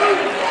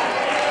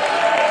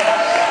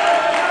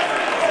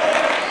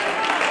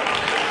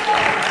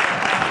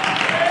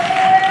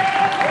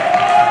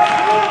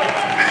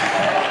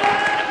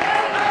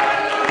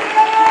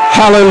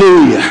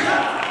 Hallelujah.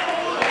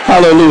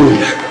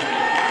 Hallelujah.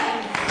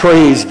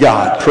 Praise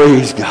God.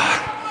 Praise God.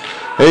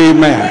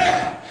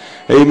 Amen.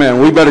 Amen.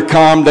 We better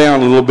calm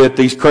down a little bit,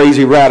 these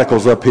crazy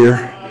radicals up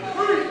here.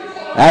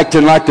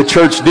 Acting like the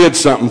church did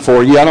something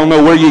for you. I don't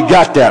know where you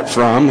got that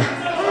from.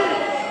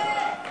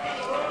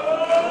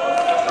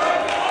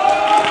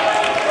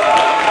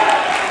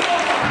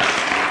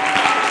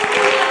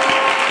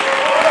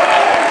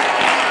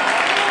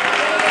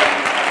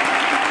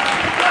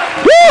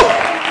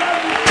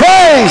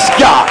 Praise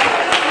God.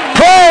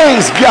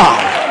 Praise God.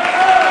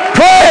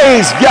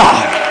 Praise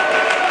God.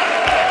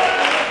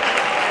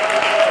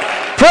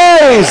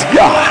 Praise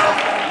God.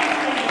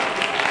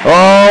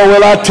 Oh,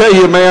 well, I tell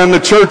you, man, the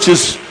church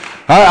is,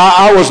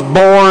 I was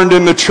born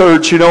in the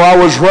church. You know, I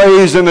was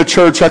raised in the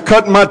church. I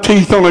cut my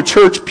teeth on a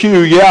church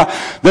pew. Yeah,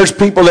 there's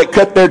people that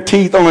cut their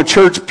teeth on a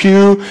church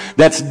pew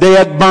that's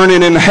dead,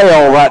 burning in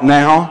hell right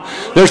now.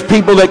 There's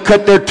people that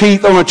cut their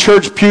teeth on a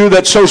church pew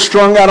that's so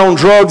strung out on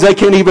drugs they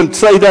can't even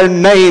say their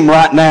name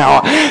right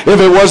now.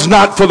 If it was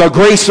not for the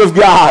grace of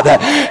God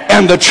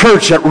and the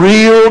church that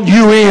reeled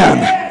you in.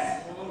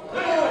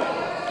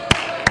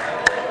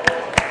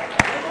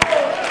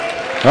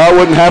 That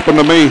wouldn't happen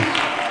to me.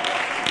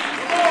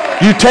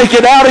 You take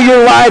it out of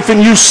your life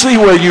and you see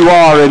where you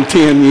are in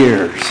 10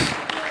 years.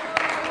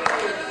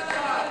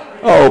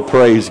 Oh,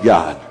 praise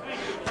God.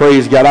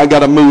 Praise God. I got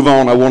to move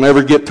on. I won't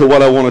ever get to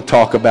what I want to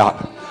talk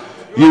about.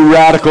 You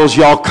radicals,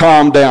 y'all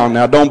calm down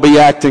now. Don't be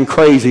acting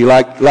crazy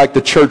like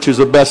the church is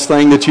the best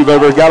thing that you've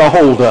ever got a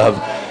hold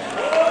of.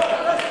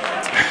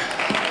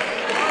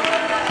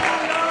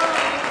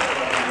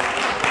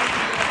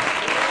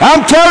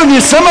 I'm telling you,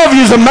 some of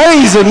you's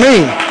amazing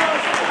me.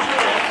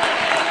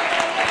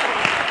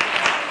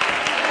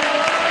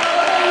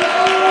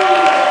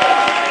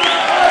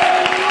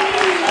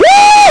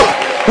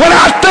 When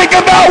I think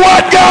about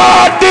what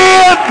God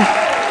did,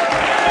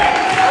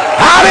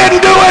 I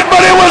didn't do it,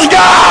 but it was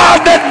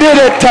God that did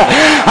it.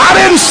 I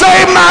didn't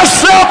save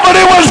myself, but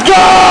it was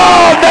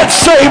God that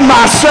saved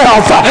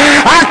myself.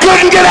 I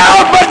couldn't get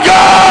out, but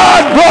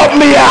God brought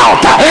me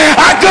out.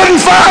 I couldn't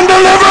find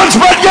deliverance,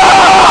 but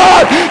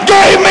God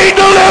gave me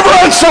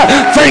deliverance.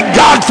 Thank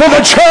God for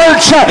the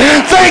church.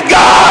 Thank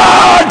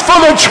God for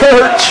the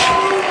church.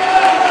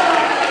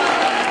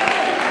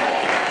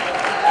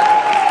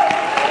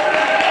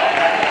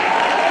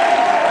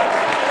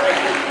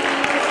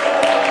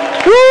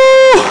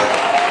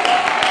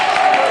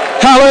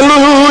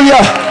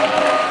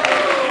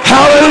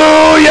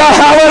 Hallelujah.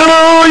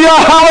 Hallelujah. Hallelujah.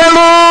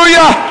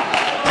 Hallelujah.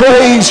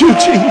 Praise you,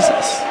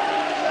 Jesus.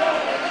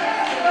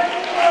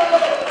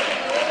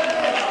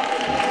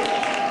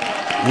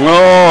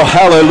 Oh,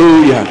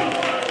 hallelujah.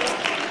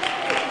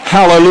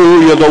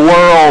 Hallelujah.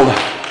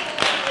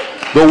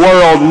 The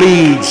world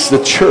needs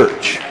the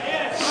church.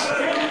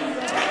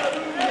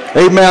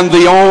 Amen.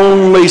 The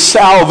only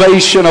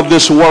salvation of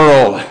this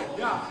world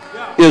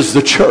is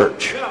the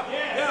church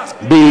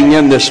being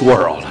in this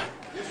world.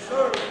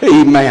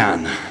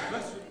 Amen.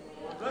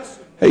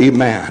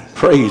 Amen.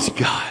 Praise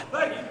God.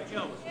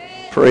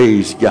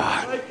 Praise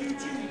God.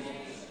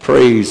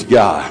 Praise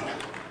God.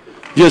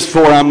 Just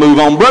before I move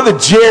on, Brother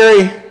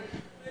Jerry,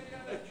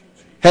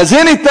 has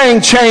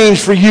anything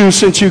changed for you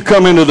since you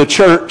come into the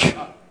church?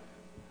 I'll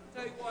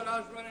tell you what, I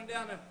was running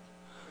down a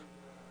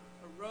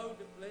road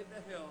that led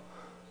to hell.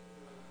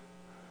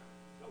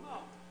 Come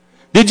on.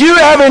 Did you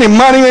have any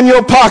money in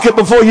your pocket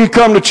before you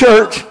come to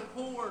church?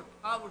 Poor.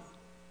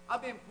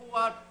 I've been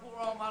poor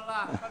all my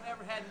life. I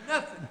never had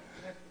nothing.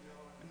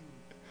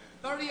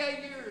 38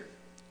 years.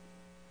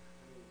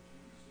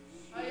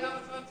 Hey, I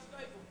was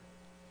unstable.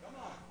 Come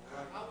on.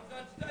 I was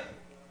unstable.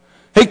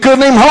 He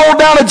couldn't even hold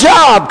down a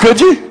job, could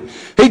you?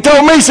 He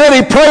told me, said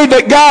he prayed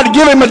that God would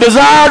give him a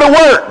desire to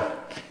work.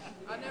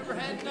 I never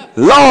had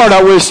nothing. Lord, I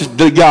wish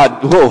that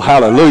God, oh,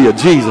 hallelujah,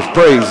 Jesus,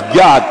 praise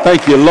God.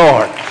 Thank you,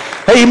 Lord.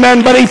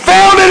 Amen. But he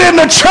found it in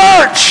the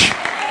church.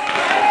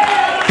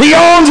 He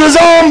owns his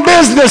own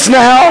business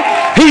now.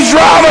 He's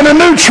driving a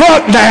new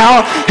truck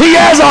now. He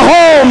has a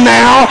home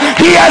now.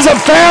 He has a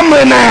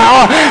family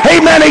now.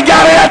 Amen. He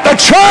got it at the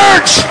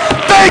church.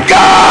 Thank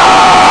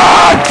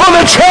God for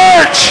the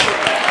church.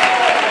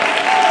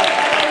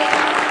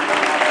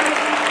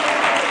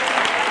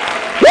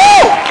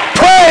 Woo!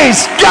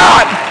 Praise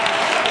God.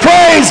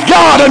 Praise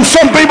God. And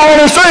some people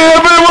want to say,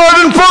 if it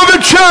wasn't for the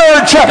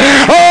church,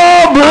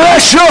 oh,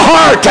 bless your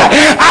heart.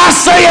 I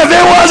say, if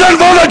it wasn't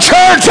for the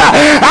church,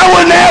 I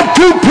wouldn't have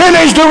 2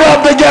 pennies to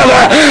rub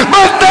together.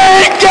 But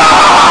thank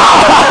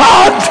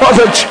God for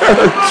the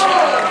church.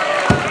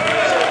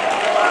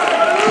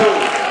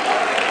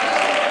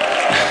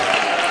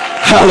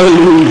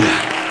 Hallelujah.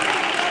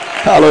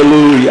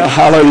 Hallelujah.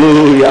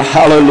 Hallelujah.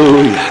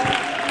 Hallelujah.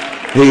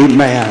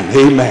 Amen.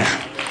 Amen.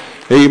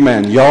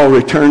 Amen. Y'all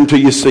return to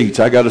your seats.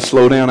 I got to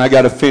slow down. I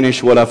got to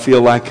finish what I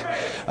feel like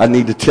I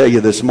need to tell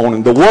you this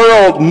morning. The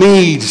world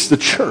needs the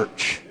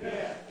church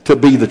to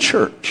be the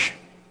church.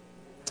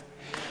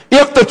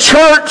 If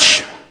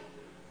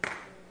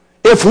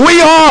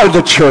we are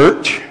the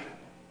church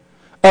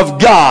of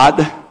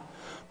God,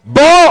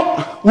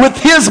 bought with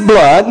his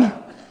blood,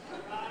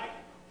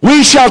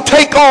 we shall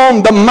take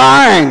on the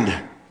mind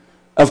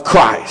of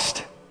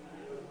Christ.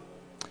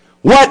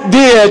 What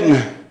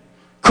did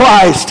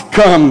Christ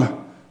come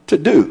to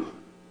do?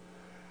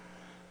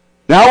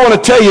 Now I want to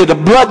tell you, the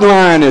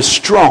bloodline is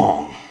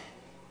strong.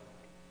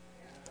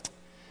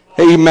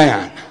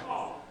 Amen.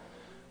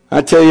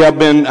 I tell you, I've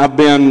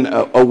been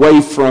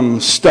away from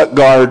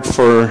Stuttgart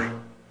for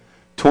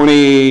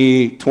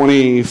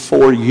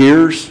 24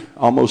 years,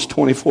 almost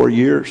 24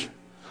 years.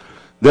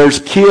 There's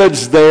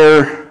kids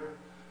there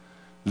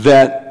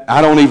that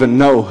I don't even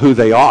know who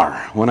they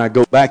are. When I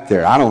go back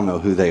there, I don't know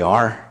who they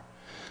are.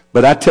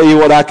 But I tell you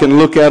what, I can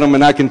look at them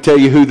and I can tell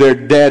you who their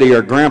daddy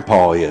or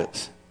grandpa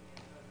is.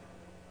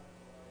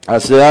 I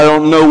said, I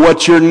don't know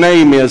what your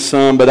name is,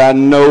 son, but I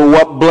know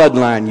what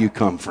bloodline you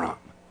come from.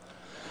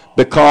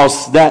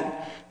 Because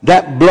that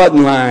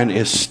bloodline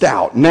is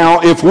stout.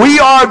 Now, if we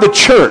are the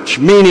church,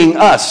 meaning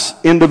us,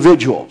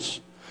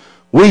 individuals,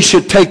 we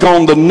should take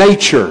on the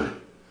nature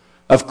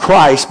of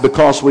Christ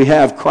because we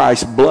have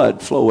Christ's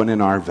blood flowing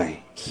in our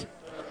veins.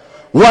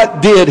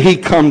 What did he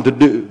come to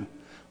do?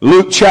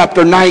 Luke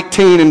chapter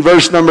 19 and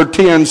verse number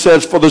 10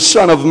 says, for the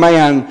Son of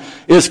Man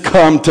is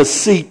come to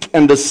seek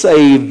and to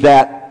save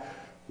that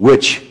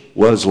which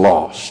was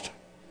lost.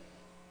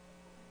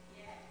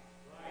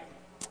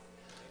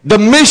 The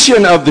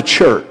mission of the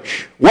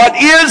church. What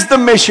is the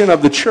mission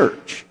of the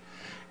church?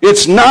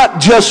 It's not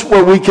just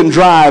where we can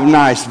drive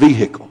nice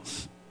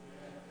vehicles.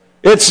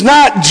 It's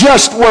not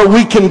just where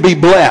we can be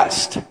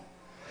blessed.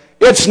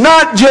 It's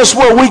not just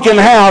where we can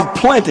have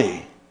plenty.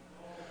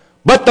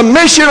 But the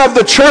mission of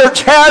the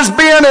church has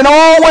been and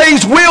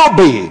always will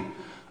be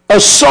a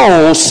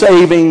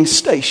soul-saving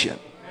station.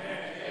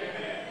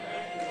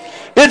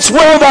 It's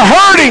where the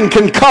hurting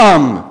can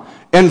come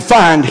and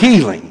find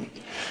healing.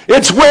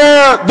 It's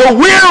where the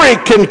weary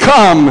can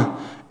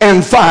come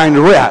and find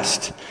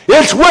rest.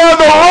 It's where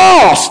the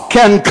lost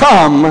can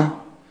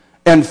come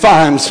and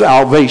find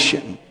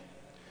salvation.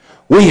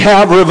 We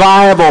have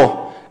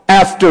revival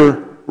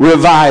after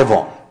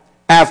revival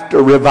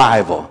after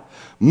revival.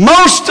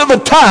 Most of the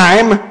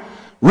time,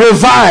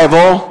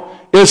 revival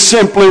is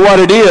simply what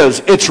it is.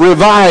 It's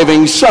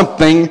reviving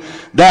something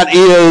that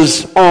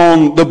is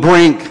on the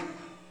brink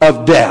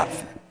of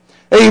death.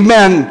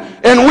 Amen.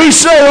 And we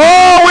say,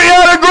 oh, we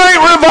had a great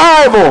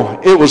revival.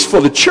 It was for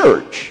the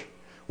church.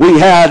 We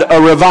had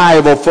a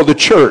revival for the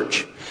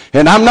church.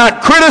 And I'm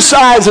not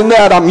criticizing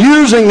that. I'm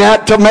using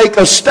that to make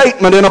a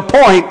statement and a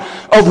point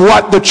of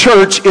what the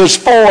church is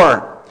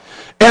for.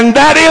 And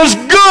that is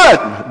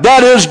good.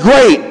 That is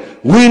great.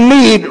 We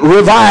need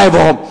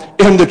revival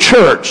in the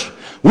church.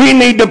 We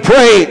need to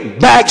pray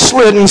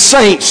backslidden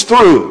saints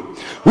through.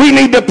 We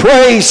need to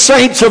pray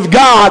saints of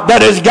God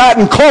that has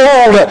gotten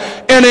cold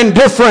and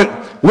indifferent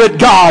with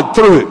God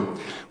through.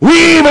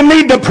 We even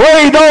need to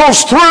pray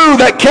those through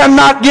that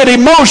cannot get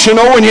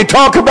emotional when you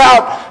talk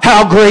about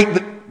how great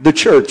the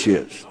church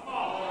is.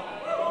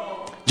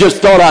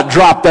 Just thought I'd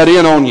drop that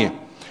in on you.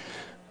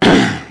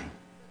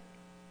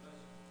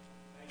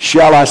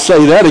 Shall I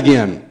say that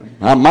again?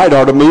 I might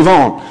ought to move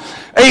on.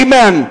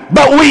 Amen.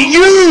 But we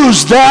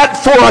use that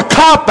for a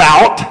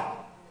cop-out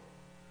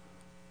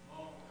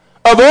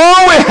of,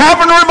 we're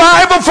having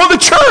revival for the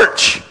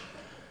church,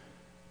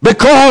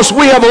 because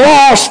we have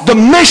lost the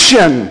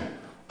mission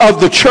of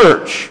the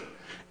church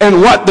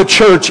and what the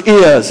church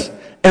is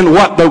and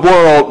what the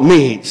world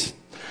needs.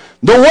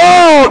 The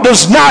world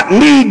does not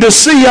need to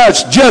see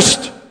us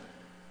just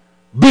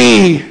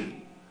be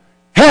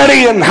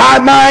heady and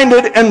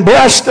high-minded and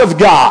blessed of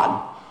God.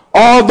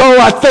 Although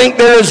I think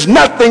there is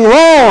nothing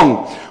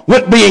wrong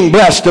with being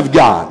blessed of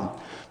God.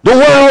 The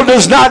world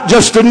does not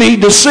just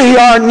need to see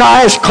our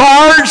nice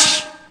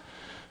cars.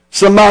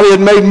 Somebody had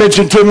made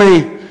mention to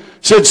me,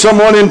 said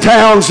someone in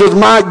town said,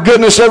 my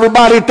goodness,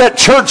 everybody at that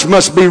church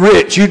must be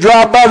rich. You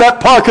drive by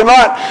that parking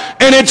lot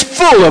and it's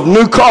full of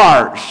new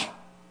cars.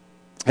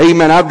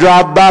 Amen. I've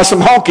driven by some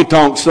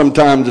honky-tonks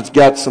sometimes. It's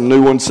got some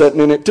new ones sitting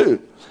in it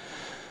too.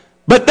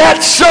 But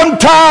that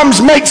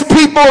sometimes makes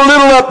people a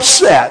little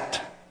upset.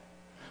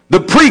 The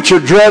preacher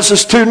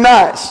dresses too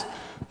nice.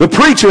 The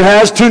preacher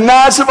has too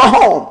nice of a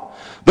home.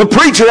 The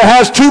preacher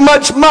has too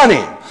much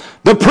money.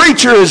 The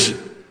preacher is,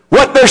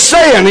 what they're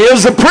saying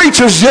is the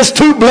preacher's just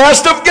too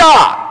blessed of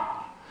God.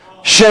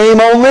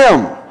 Shame on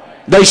them.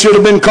 They should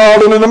have been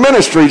called into the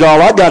ministry is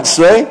all I got to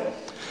say.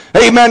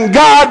 Amen.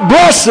 God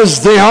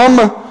blesses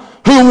them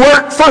who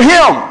work for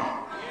him.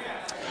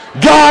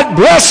 God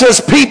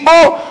blesses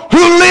people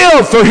who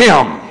live for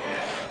him,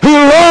 who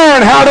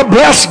learn how to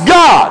bless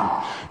God.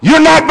 You're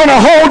not going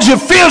to hold your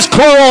fist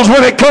closed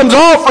when it comes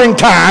offering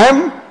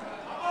time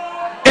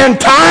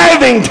and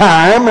tithing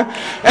time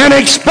and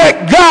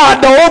expect God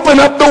to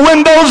open up the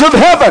windows of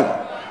heaven.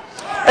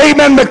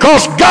 Amen.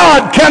 Because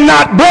God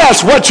cannot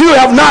bless what you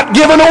have not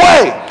given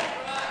away.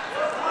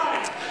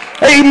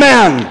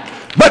 Amen.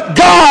 But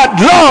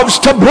God loves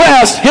to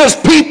bless his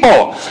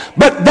people.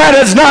 But that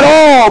is not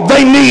all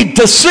they need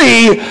to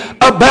see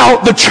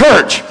about the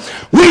church.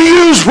 We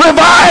use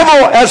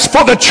revival as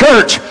for the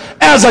church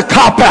as a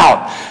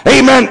cop-out.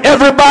 Amen.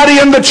 Everybody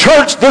in the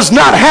church does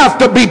not have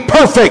to be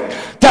perfect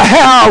to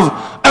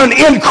have an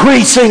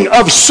increasing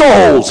of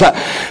souls.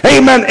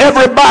 Amen.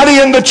 Everybody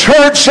in the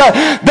church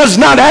does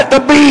not have to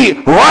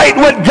be right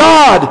with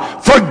God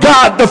for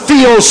God to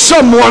feel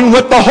someone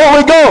with the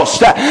Holy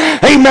Ghost.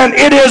 Amen.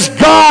 It is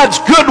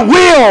God's good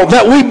will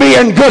that we be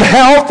in good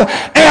health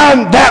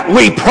and that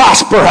we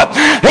prosper.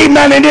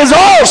 Amen. It is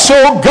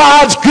also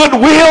God's good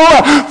will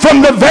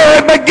from the very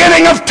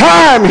beginning of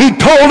time. He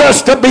told us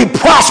to be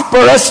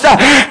prosperous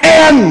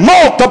and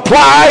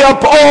multiply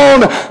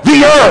upon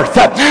the earth.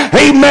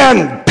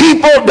 Amen.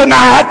 People do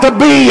not have to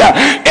be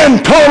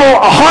in total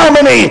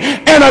harmony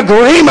and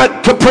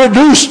agreement to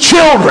produce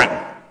children.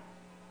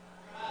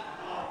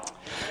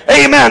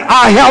 Amen.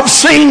 I have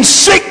seen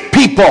sick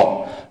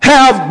people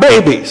have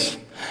babies.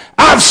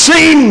 I've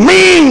seen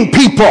mean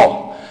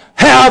people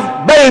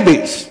have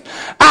babies.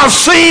 I've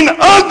seen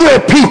ugly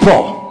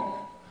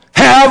people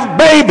have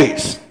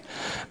babies.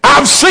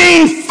 I've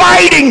seen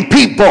fighting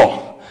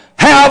people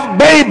have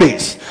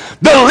babies.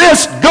 The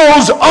list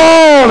goes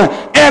on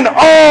and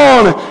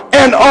on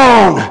and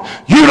on.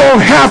 You don't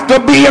have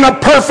to be in a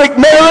perfect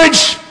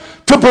marriage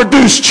to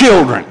produce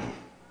children.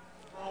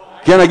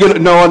 Can I get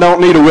it? No, I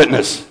don't need a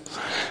witness.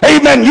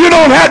 Amen. You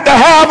don't have to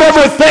have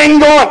everything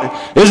going.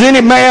 Has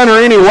any man or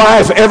any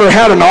wife ever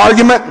had an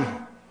argument?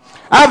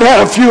 I've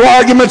had a few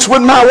arguments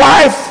with my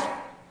wife.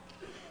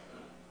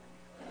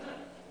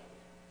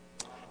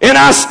 And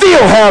I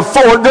still have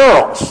 4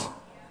 girls.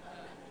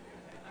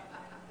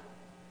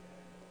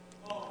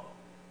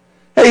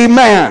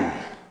 Amen.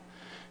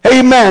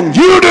 Amen.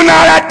 You do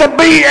not have to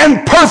be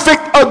in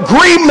perfect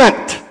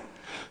agreement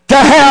to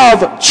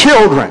have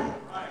children.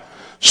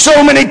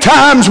 So many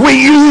times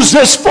we use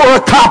this for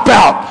a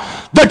cop-out.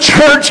 The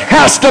church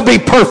has to be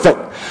perfect.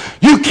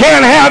 You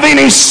can't have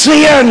any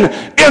sin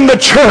in the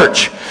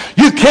church.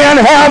 You can't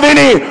have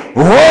any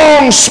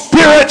wrong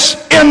spirits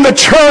in the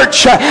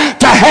church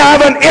to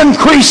have an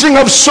increasing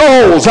of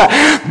souls.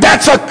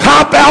 That's a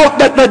cop-out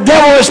that the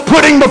devil is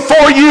putting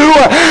before you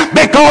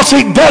because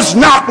he does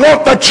not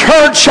want the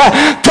church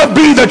to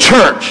be the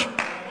church.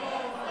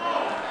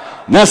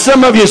 Now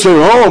some of you say,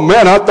 oh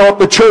man, I thought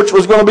the church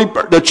was going to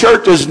be, the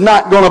church is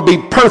not going to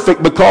be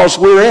perfect because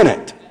we're in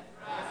it.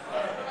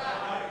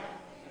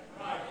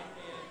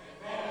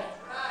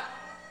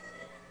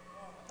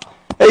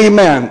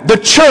 Amen. The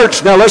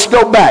church, now let's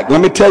go back.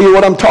 Let me tell you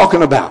what I'm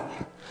talking about.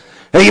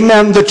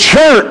 Amen. The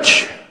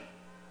church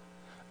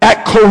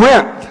at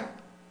Corinth.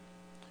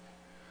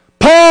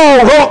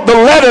 Paul wrote the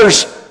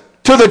letters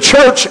to the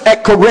church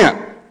at Corinth,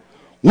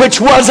 which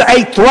was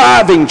a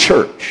thriving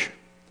church.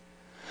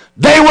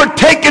 They were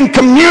taking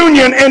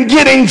communion and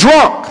getting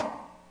drunk.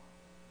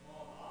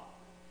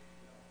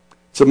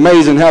 It's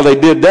amazing how they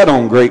did that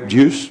on grape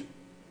juice.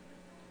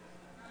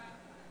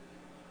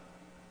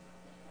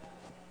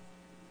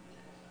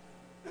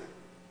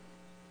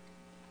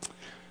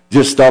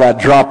 Just thought I'd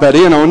drop that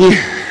in on you,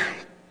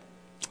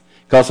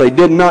 because they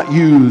did not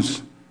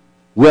use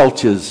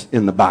Welch's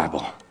in the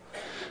Bible.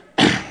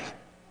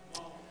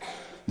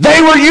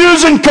 They were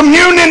using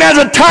communion as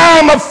a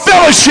time of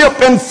fellowship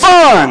and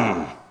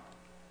fun.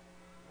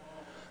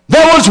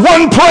 There was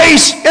one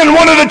place in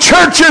one of the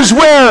churches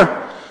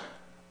where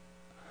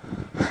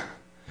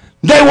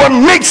they were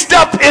mixed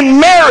up in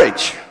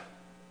marriage.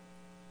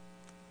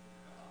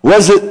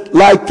 Was it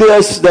like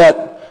this,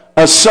 that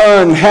a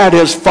son had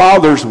his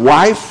father's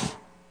wife?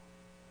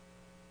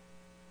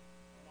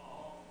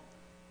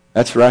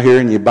 That's right here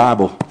in your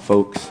Bible,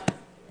 folks.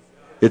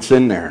 It's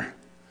in there.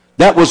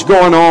 That was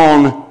going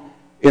on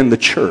in the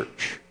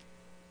church.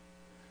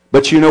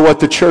 But you know what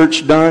the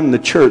church done? The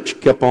church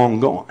kept on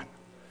going.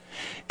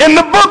 In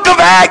the book of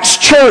Acts,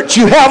 church,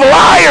 you have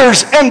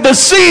liars and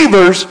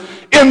deceivers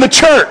in the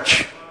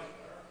church.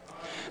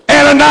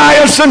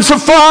 Ananias and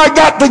Sapphira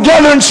got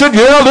together and said,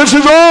 yeah, this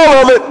is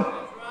all of it.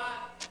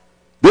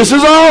 This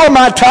is all of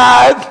my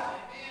tithe.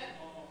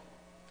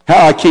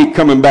 How I keep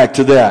coming back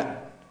to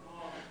that.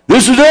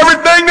 This is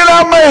everything that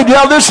I made.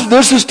 Yeah,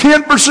 this is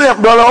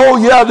 10%, brother. Oh,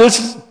 yeah,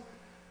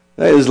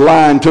 that is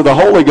lying to the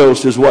Holy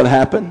Ghost is what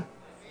happened.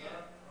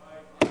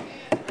 Woo!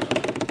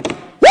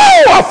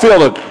 I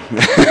feel it.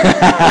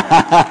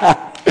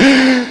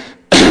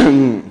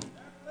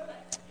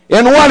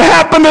 And what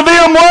happened to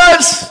them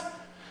was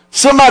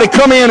somebody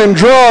come in and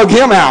drug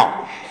him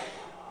out.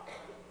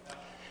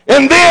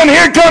 And then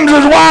here comes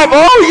his wife.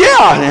 Oh,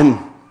 yeah. And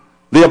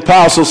the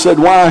apostle said,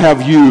 why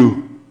have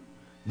you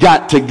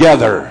got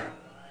together,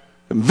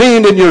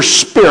 convened in your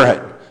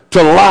spirit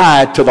to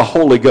lie to the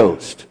Holy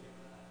Ghost?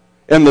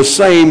 And the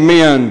same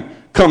men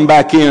come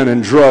back in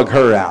and drug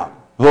her out.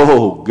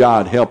 Oh,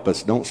 God, help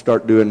us. Don't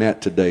start doing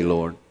that today,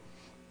 Lord.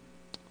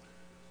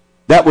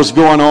 That was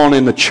going on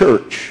in the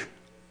church,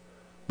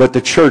 but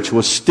the church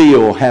was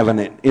still having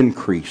an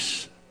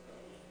increase.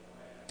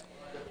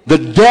 The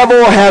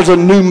devil has a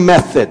new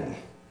method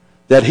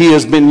that he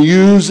has been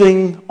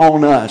using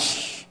on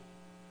us.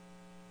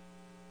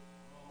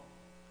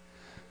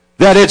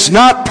 That it's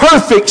not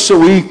perfect, so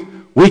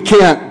we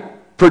can't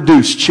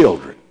produce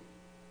children.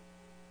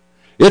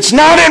 It's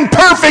not in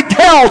perfect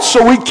health,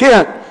 so we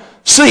can't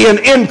see an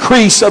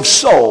increase of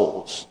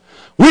souls.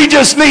 We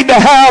just need to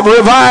have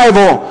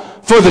revival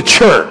for the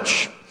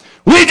church.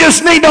 We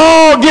just need to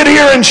all get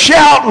here and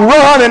shout and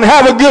run and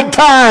have a good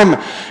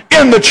time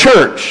in the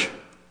church.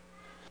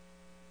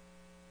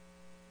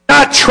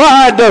 Not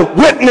try to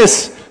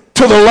witness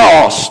to the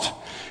lost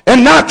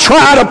and not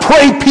try to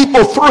pray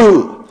people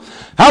through.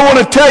 I want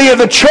to tell you,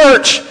 the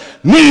church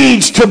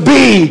needs to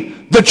be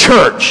the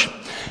church.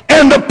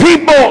 And the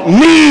people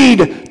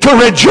need to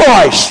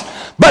rejoice.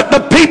 But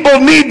the people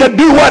need to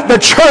do what the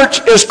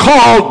church is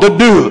called to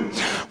do.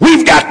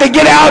 We've got to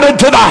get out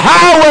into the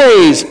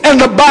highways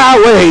and the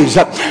byways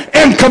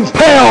and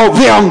compel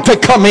them to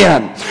come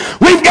in.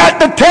 We've got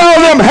to tell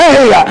them,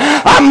 hey,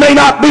 I may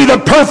not be the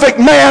perfect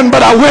man,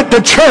 but I went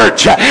to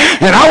church.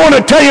 And I want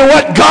to tell you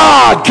what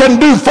God can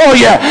do for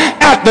you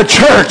at the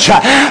church.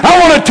 I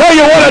want to tell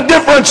you what a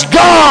difference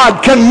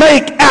God can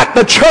make at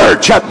the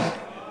church.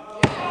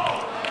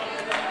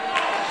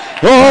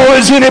 Oh,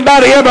 has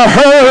anybody ever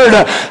heard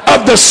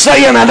of the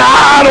saying, an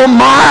idle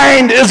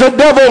mind is a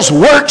devil's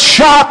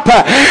workshop?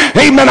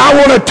 Amen. I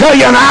want to tell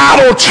you, an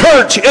idle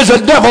church is a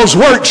devil's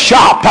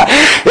workshop.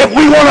 If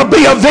we want to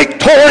be a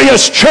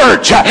victorious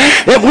church,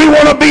 if we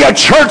want to be a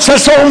church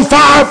that's on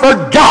fire for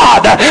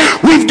God,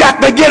 we've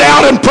got to get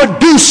out and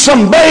produce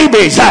some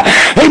babies.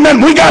 Amen.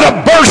 We got to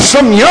burst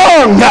some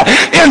young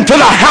into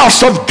the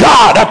house of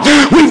God.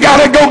 We've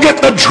got to go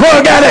get the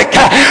drug addict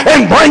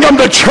and bring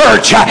them to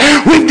church.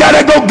 We've got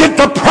to go get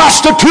the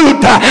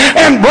prostitute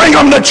and bring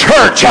them to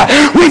church.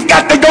 We've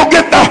got to go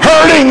get the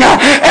hurting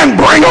and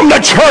bring them to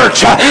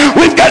church.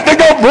 We've got to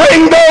go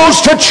bring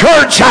those to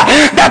church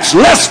that's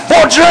less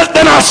fortunate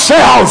than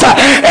ourselves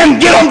and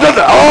get them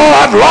to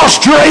I've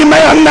lost your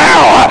amen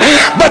now.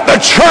 But the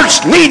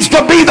church needs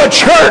to be the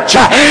church,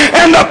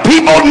 and the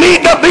people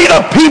need to be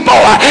the people,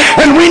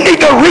 and we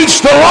need to reach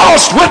the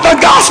lost with the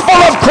gospel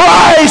of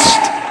Christ.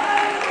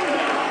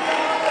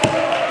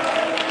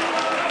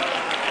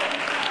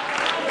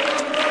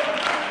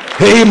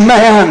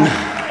 Amen.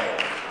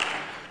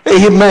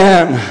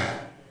 Amen.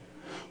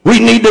 We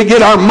need to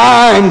get our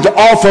mind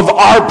off of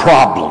our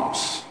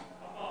problems.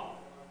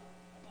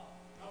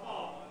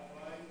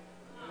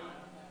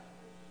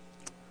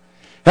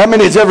 How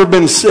many has ever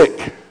been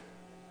sick?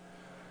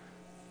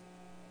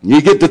 You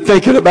get to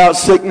thinking about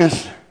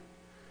sickness,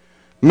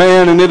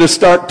 man, and it'll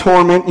start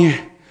tormenting you.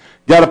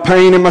 Got a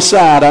pain in my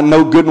side. I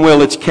know good and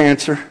well it's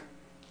cancer.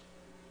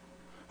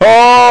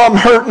 Oh, I'm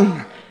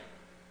hurting.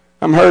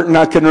 I'm hurting.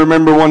 I can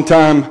remember one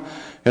time,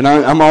 and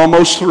I'm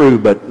almost through,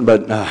 but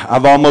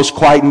I've almost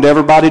quietened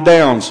everybody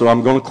down, so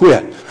I'm going to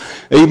quit.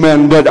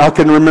 Amen. But I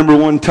can remember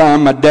one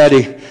time my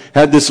daddy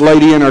had this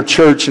lady in our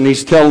church, and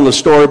he's telling the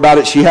story about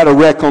it. She had a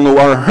wreck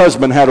her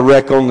husband had a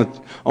wreck on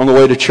the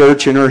way to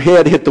church, and her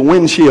head hit the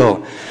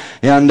windshield.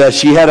 And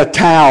she had a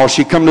towel.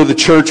 She come to the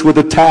church with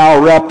a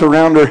towel wrapped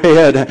around her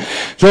head.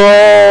 So,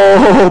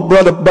 oh,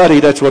 Brother Buddy,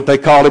 that's what they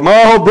called him.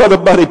 Oh, Brother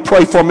Buddy,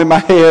 pray for me. My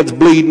head's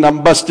bleeding.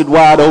 I'm busted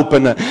wide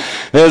open.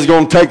 They was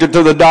going to take her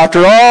to the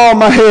doctor. Oh,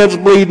 my head's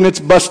bleeding. It's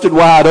busted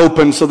wide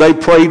open. So they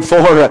prayed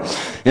for her.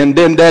 And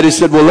then Daddy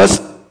said, well,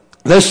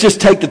 let's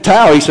just take the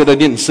towel. He said, I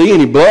didn't see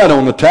any blood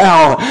on the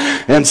towel.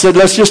 And said,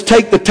 let's just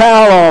take the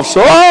towel off.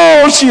 So,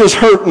 she was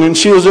hurting and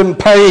she was in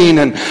pain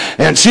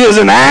and she was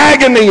in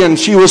agony and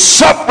she was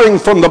suffering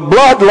from the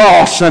blood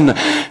loss and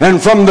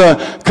from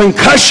the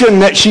concussion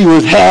that she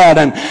had.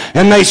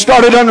 And they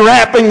started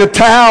unwrapping the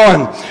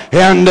towel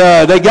and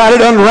they got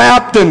it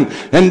unwrapped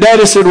and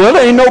Daddy said, well,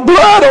 there ain't no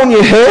blood on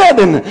your head.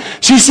 And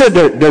she said,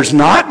 there's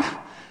not.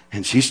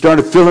 And she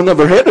started feeling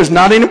of her head. There's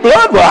not any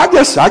blood. Well, I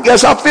guess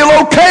I feel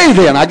okay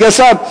then. I guess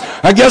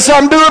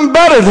I'm doing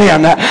better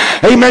then.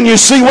 Amen. You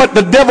see what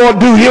the devil will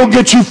do? He'll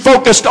get you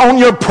focused on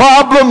your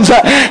problems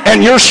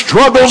and your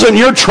struggles and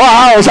your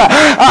trials.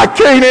 I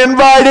can't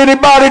invite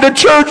anybody to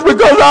church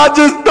because I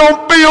just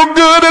don't feel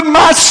good in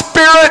my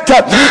spirit.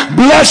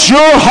 Bless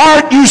your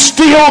heart. You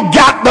still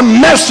got the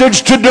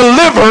message to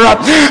deliver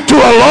to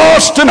a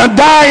lost and a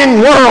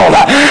dying world.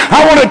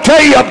 I want to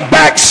tell you, a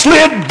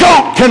backslid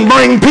goat can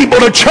bring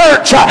people to church.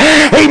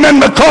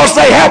 Amen, because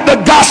they have the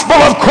gospel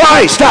of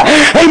Christ.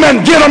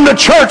 Amen, get them to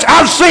church.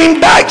 I've seen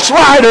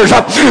backsliders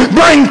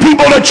bring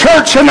people to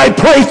church and they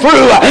pray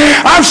through.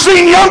 I've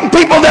seen young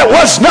people that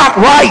was not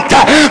right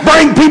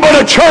bring people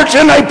to church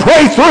and they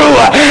pray through.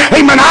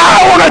 Amen, I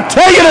want to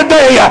tell you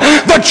today,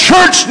 the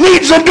church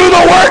needs to do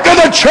the work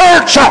of the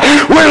church.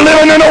 We're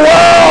living in a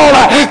world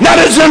that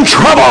is in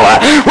trouble.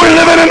 We're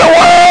living in a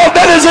world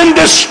that is in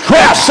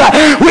distress.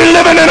 We're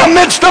living in the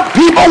midst of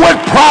people with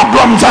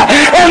problems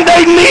and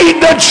they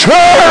need the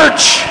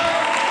church.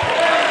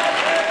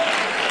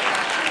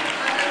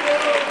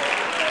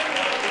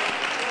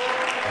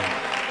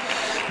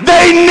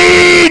 They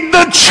need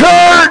the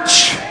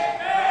church.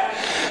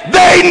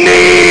 They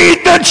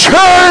need the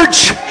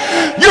church.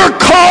 Your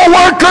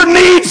co-worker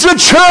needs the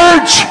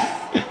church.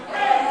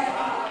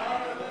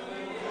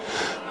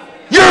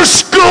 Your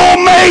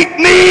schoolmate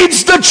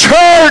needs the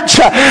church.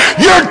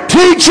 Your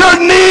teacher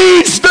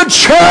needs the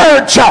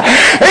church.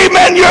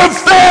 Amen. Your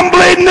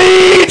family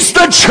needs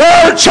the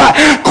church.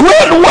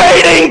 Quit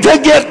waiting to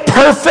get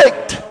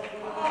perfect.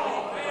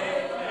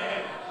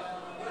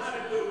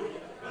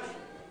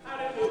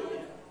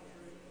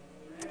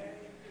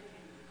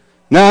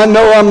 Now I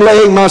know I'm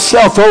laying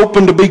myself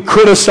open to be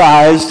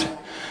criticized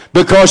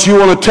because you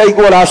want to take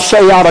what I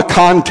say out of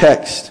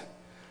context.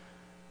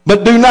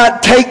 But do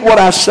not take what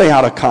I say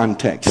out of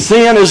context.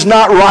 Sin is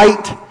not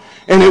right,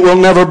 and it will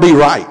never be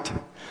right.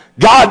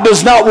 God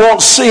does not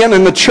want sin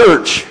in the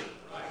church.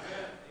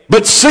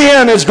 But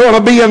sin is going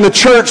to be in the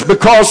church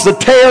because the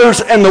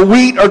tares and the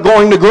wheat are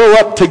going to grow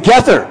up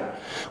together.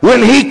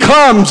 When he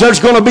comes,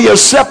 there's going to be a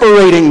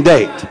separating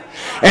date.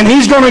 And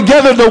he's going to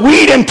gather the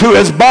wheat into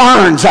his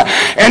barns.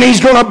 And he's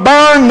going to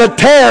burn the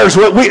tares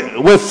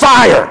with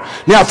fire.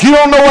 Now, if you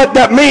don't know what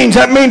that means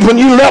when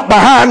you left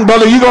behind,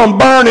 brother, you're going to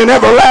burn in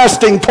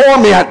everlasting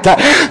torment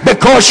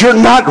because you're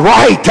not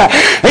right.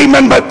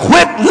 Amen. But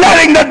quit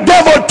letting the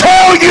devil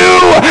tell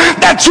you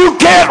that you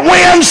can't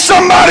win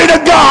somebody to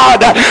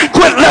God.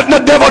 Quit letting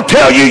the devil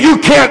tell you you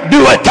can't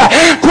do it.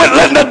 Quit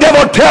letting the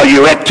devil tell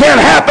you it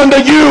can't happen to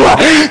you.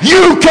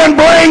 You can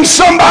bring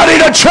somebody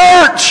to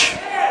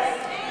church.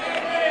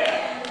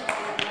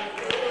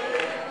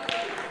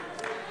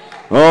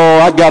 Oh,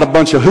 I got a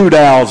bunch of hoot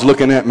owls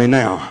looking at me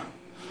now.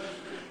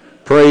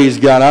 Praise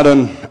God.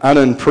 I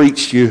done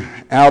preached you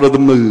out of the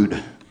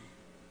mood.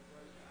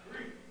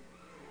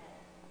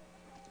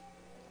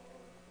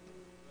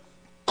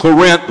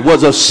 Corinth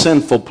was a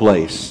sinful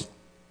place.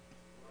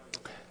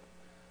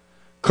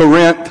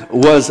 Corinth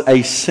was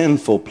a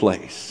sinful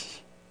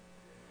place.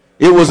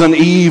 It was an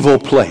evil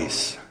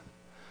place.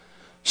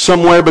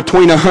 Somewhere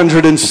between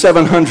 100 and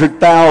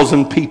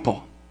 700,000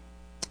 people.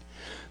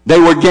 They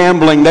were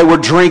gambling, they were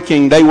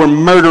drinking, they were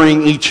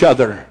murdering each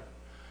other.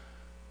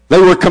 They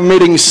were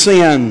committing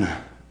sin.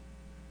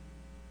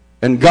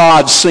 And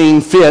God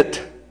seeing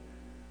fit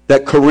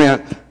that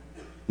Corinth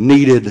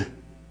needed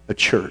a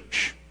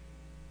church.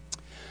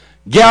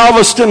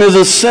 Galveston is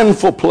a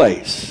sinful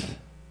place.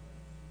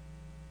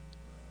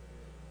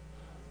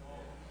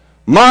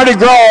 Mardi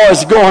Gras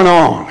is going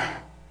on.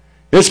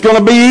 It's going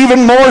to be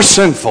even more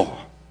sinful.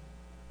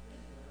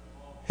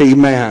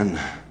 Amen.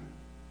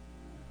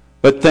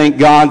 But thank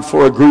God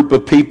for a group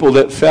of people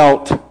that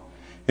felt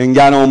and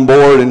got on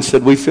board and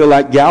said, we feel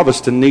like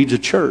Galveston needs a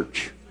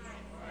church.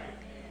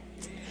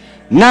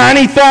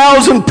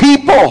 90,000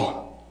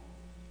 people.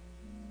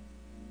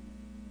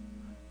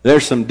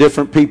 There's some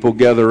different people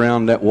gather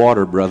around that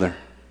water, brother.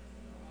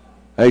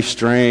 They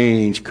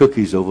strange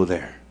cookies over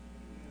there.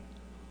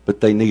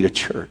 But they need a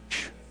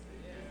church.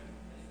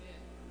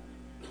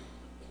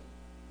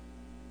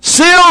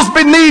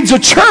 Silsbee needs a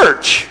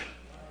church.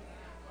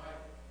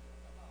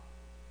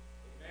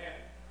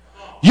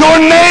 Your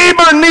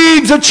neighbor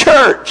needs a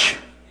church.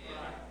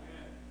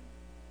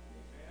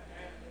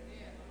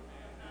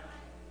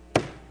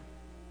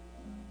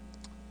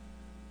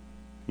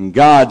 And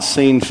God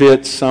seen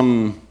fit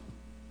some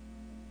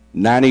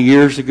 90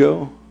 years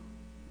ago,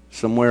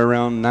 somewhere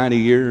around 90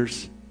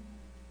 years,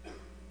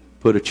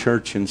 put a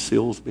church in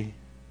Silsbee.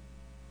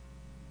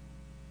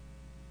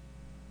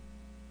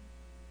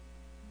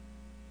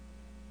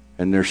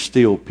 And there's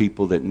still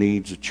people that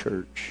needs a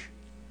church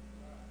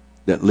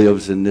that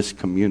lives in this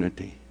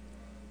community.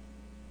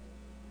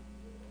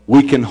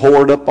 We can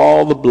hoard up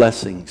all the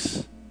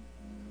blessings.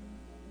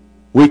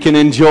 We can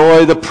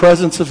enjoy the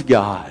presence of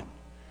God.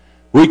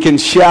 We can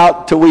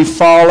shout till we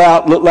fall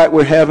out, look like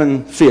we're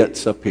having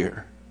fits up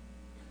here.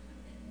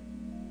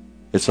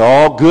 It's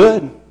all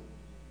good.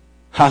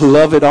 I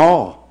love it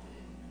all.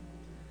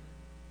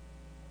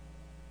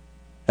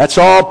 That's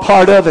all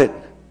part of it.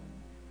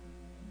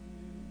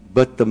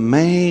 But the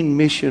main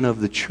mission of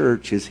the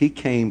church is He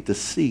came to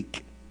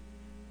seek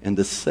and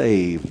to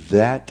save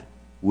that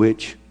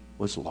which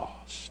was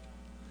lost.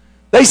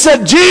 They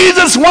said,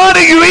 Jesus, why do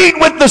you eat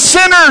with the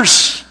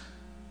sinners?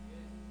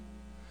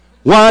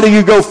 Why do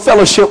you go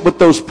fellowship with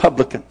those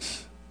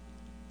publicans?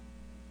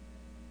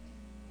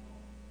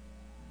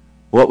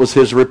 What was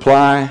His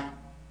reply?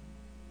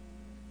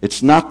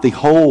 It's not the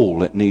whole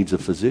that needs a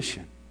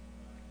physician.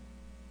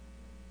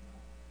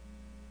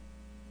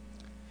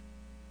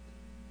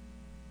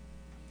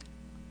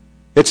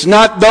 It's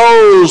not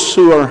those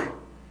who are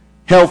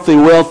healthy,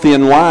 wealthy,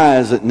 and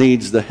wise that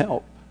needs the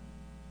help.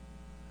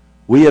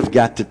 We have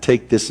got to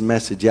take this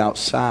message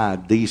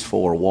outside these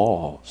four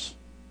walls.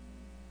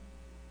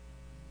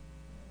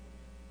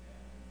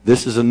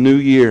 This is a new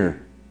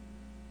year.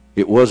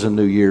 It was a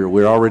new year.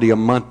 We're already a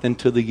month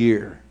into the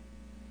year.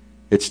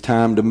 It's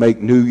time to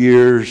make New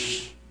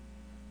Year's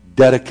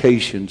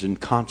dedications and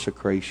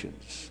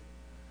consecrations.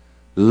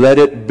 Let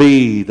it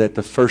be that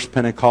the First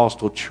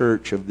Pentecostal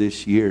Church of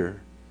this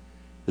year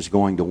is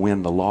going to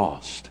win the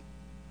lost.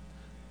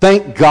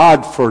 Thank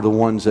God for the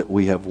ones that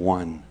we have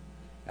won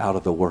out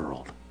of the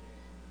world.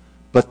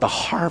 But the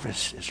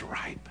harvest is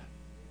ripe.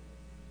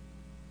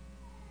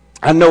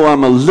 I know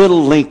I'm a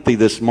little lengthy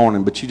this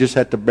morning, but you just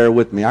have to bear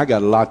with me. I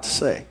got a lot to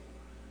say.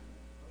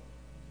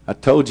 I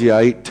told you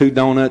I ate 2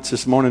 donuts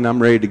this morning.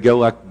 I'm ready to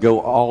go. I could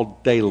go all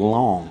day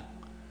long.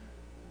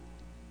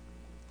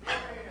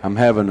 I'm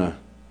having a...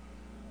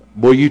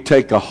 Boy, you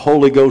take a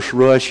Holy Ghost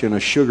rush and a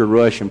sugar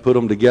rush and put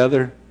them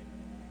together.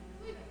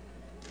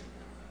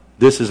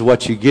 This is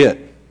what you get.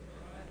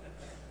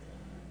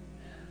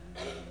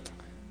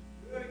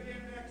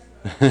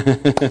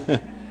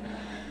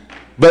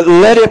 But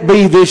let it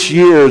be this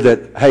year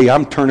that, hey,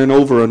 I'm turning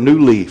over a new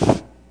leaf.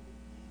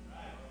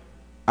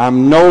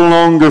 I'm no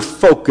longer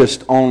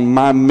focused on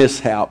my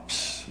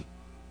mishaps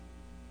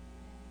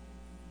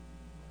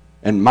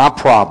and my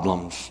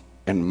problems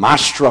and my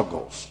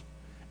struggles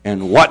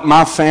and what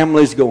my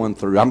family's going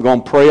through. I'm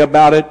going to pray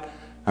about it.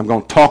 I'm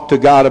going to talk to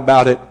God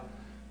about it.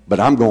 But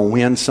I'm going to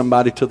win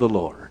somebody to the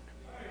Lord.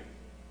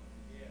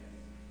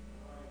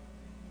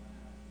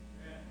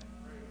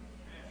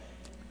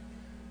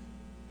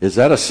 Is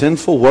that a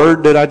sinful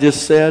word that I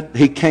just said?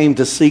 He came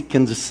to seek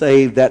and to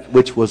save that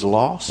which was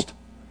lost.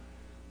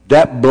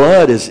 That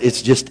blood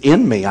it's just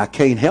in me. I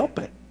can't help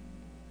it.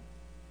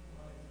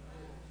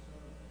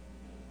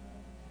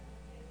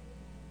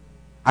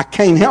 I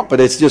can't help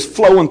it. It's just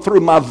flowing through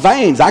my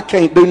veins. I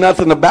can't do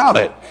nothing about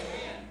it.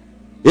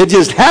 It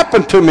just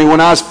happened to me when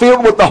I was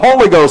filled with the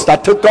Holy Ghost. I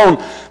took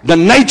on the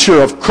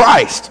nature of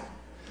Christ.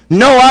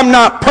 No, I'm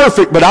not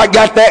perfect, but I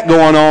got that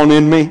going on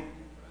in me.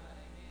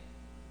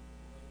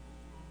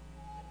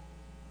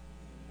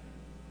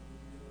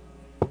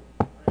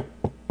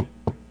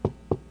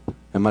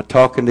 Am I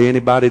talking to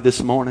anybody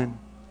this morning?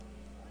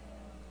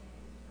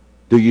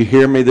 Do you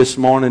hear me this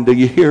morning? Do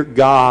you hear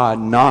God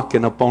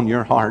knocking upon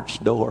your heart's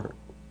door?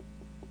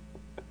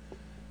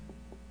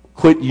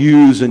 Quit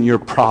using your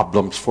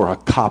problems for a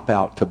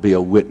cop-out to be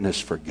a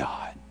witness for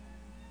God.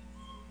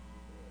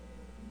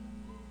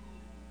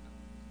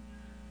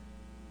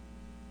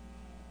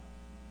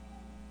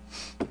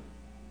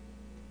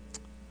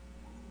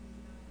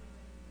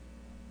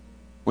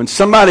 When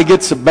somebody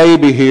gets a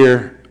baby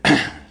here,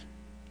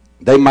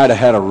 they might have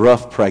had a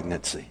rough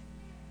pregnancy.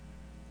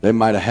 They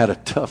might have had a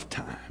tough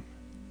time.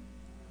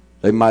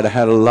 They might have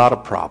had a lot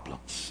of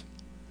problems.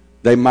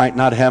 They might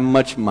not have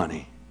much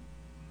money.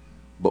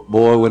 But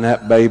boy, when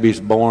that baby's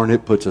born,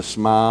 it puts a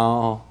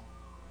smile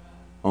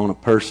on a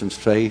person's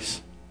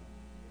face.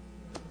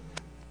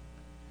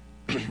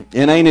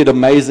 And ain't it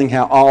amazing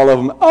how all of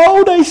them,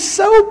 oh, they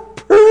so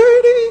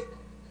pretty.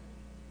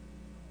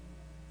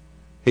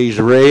 He's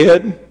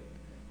red.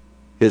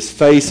 His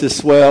face is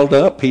swelled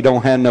up. He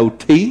don't have no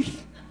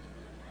teeth.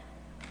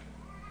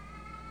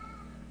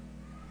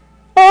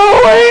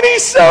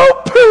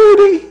 so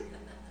pretty.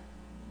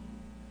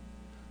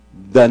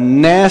 The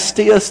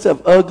nastiest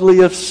of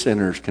ugly of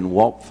sinners can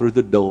walk through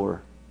the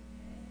door.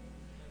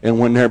 And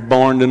when they're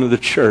born into the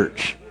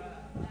church,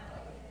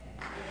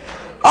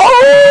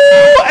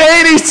 oh,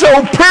 ain't he so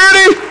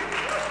pretty?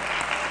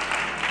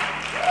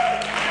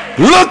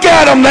 Look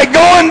at them. They're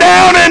going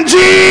down in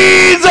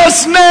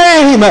Jesus'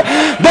 name.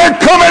 They're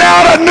coming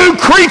out a new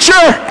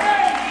creature.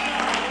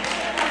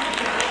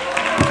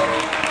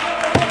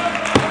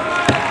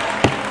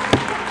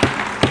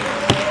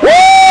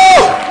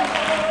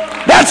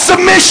 That's the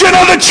mission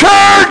of the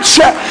church.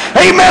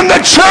 Amen.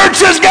 The church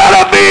has got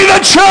to be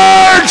the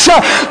church.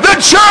 The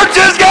church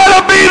has got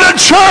to be the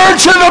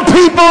church, and the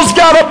people's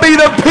got to be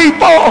the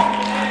people.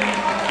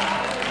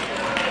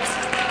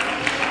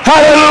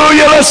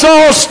 Hallelujah. Let's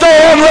all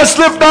stand. Let's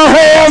lift our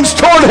hands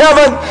toward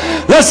heaven.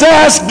 Let's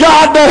ask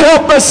God to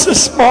help us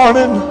this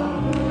morning.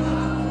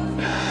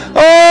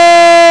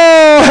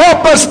 Oh,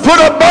 help us put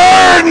a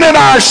burden in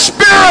our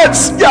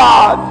spirits,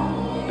 God.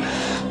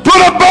 Put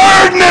a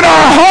burden in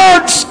our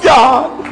hearts, God.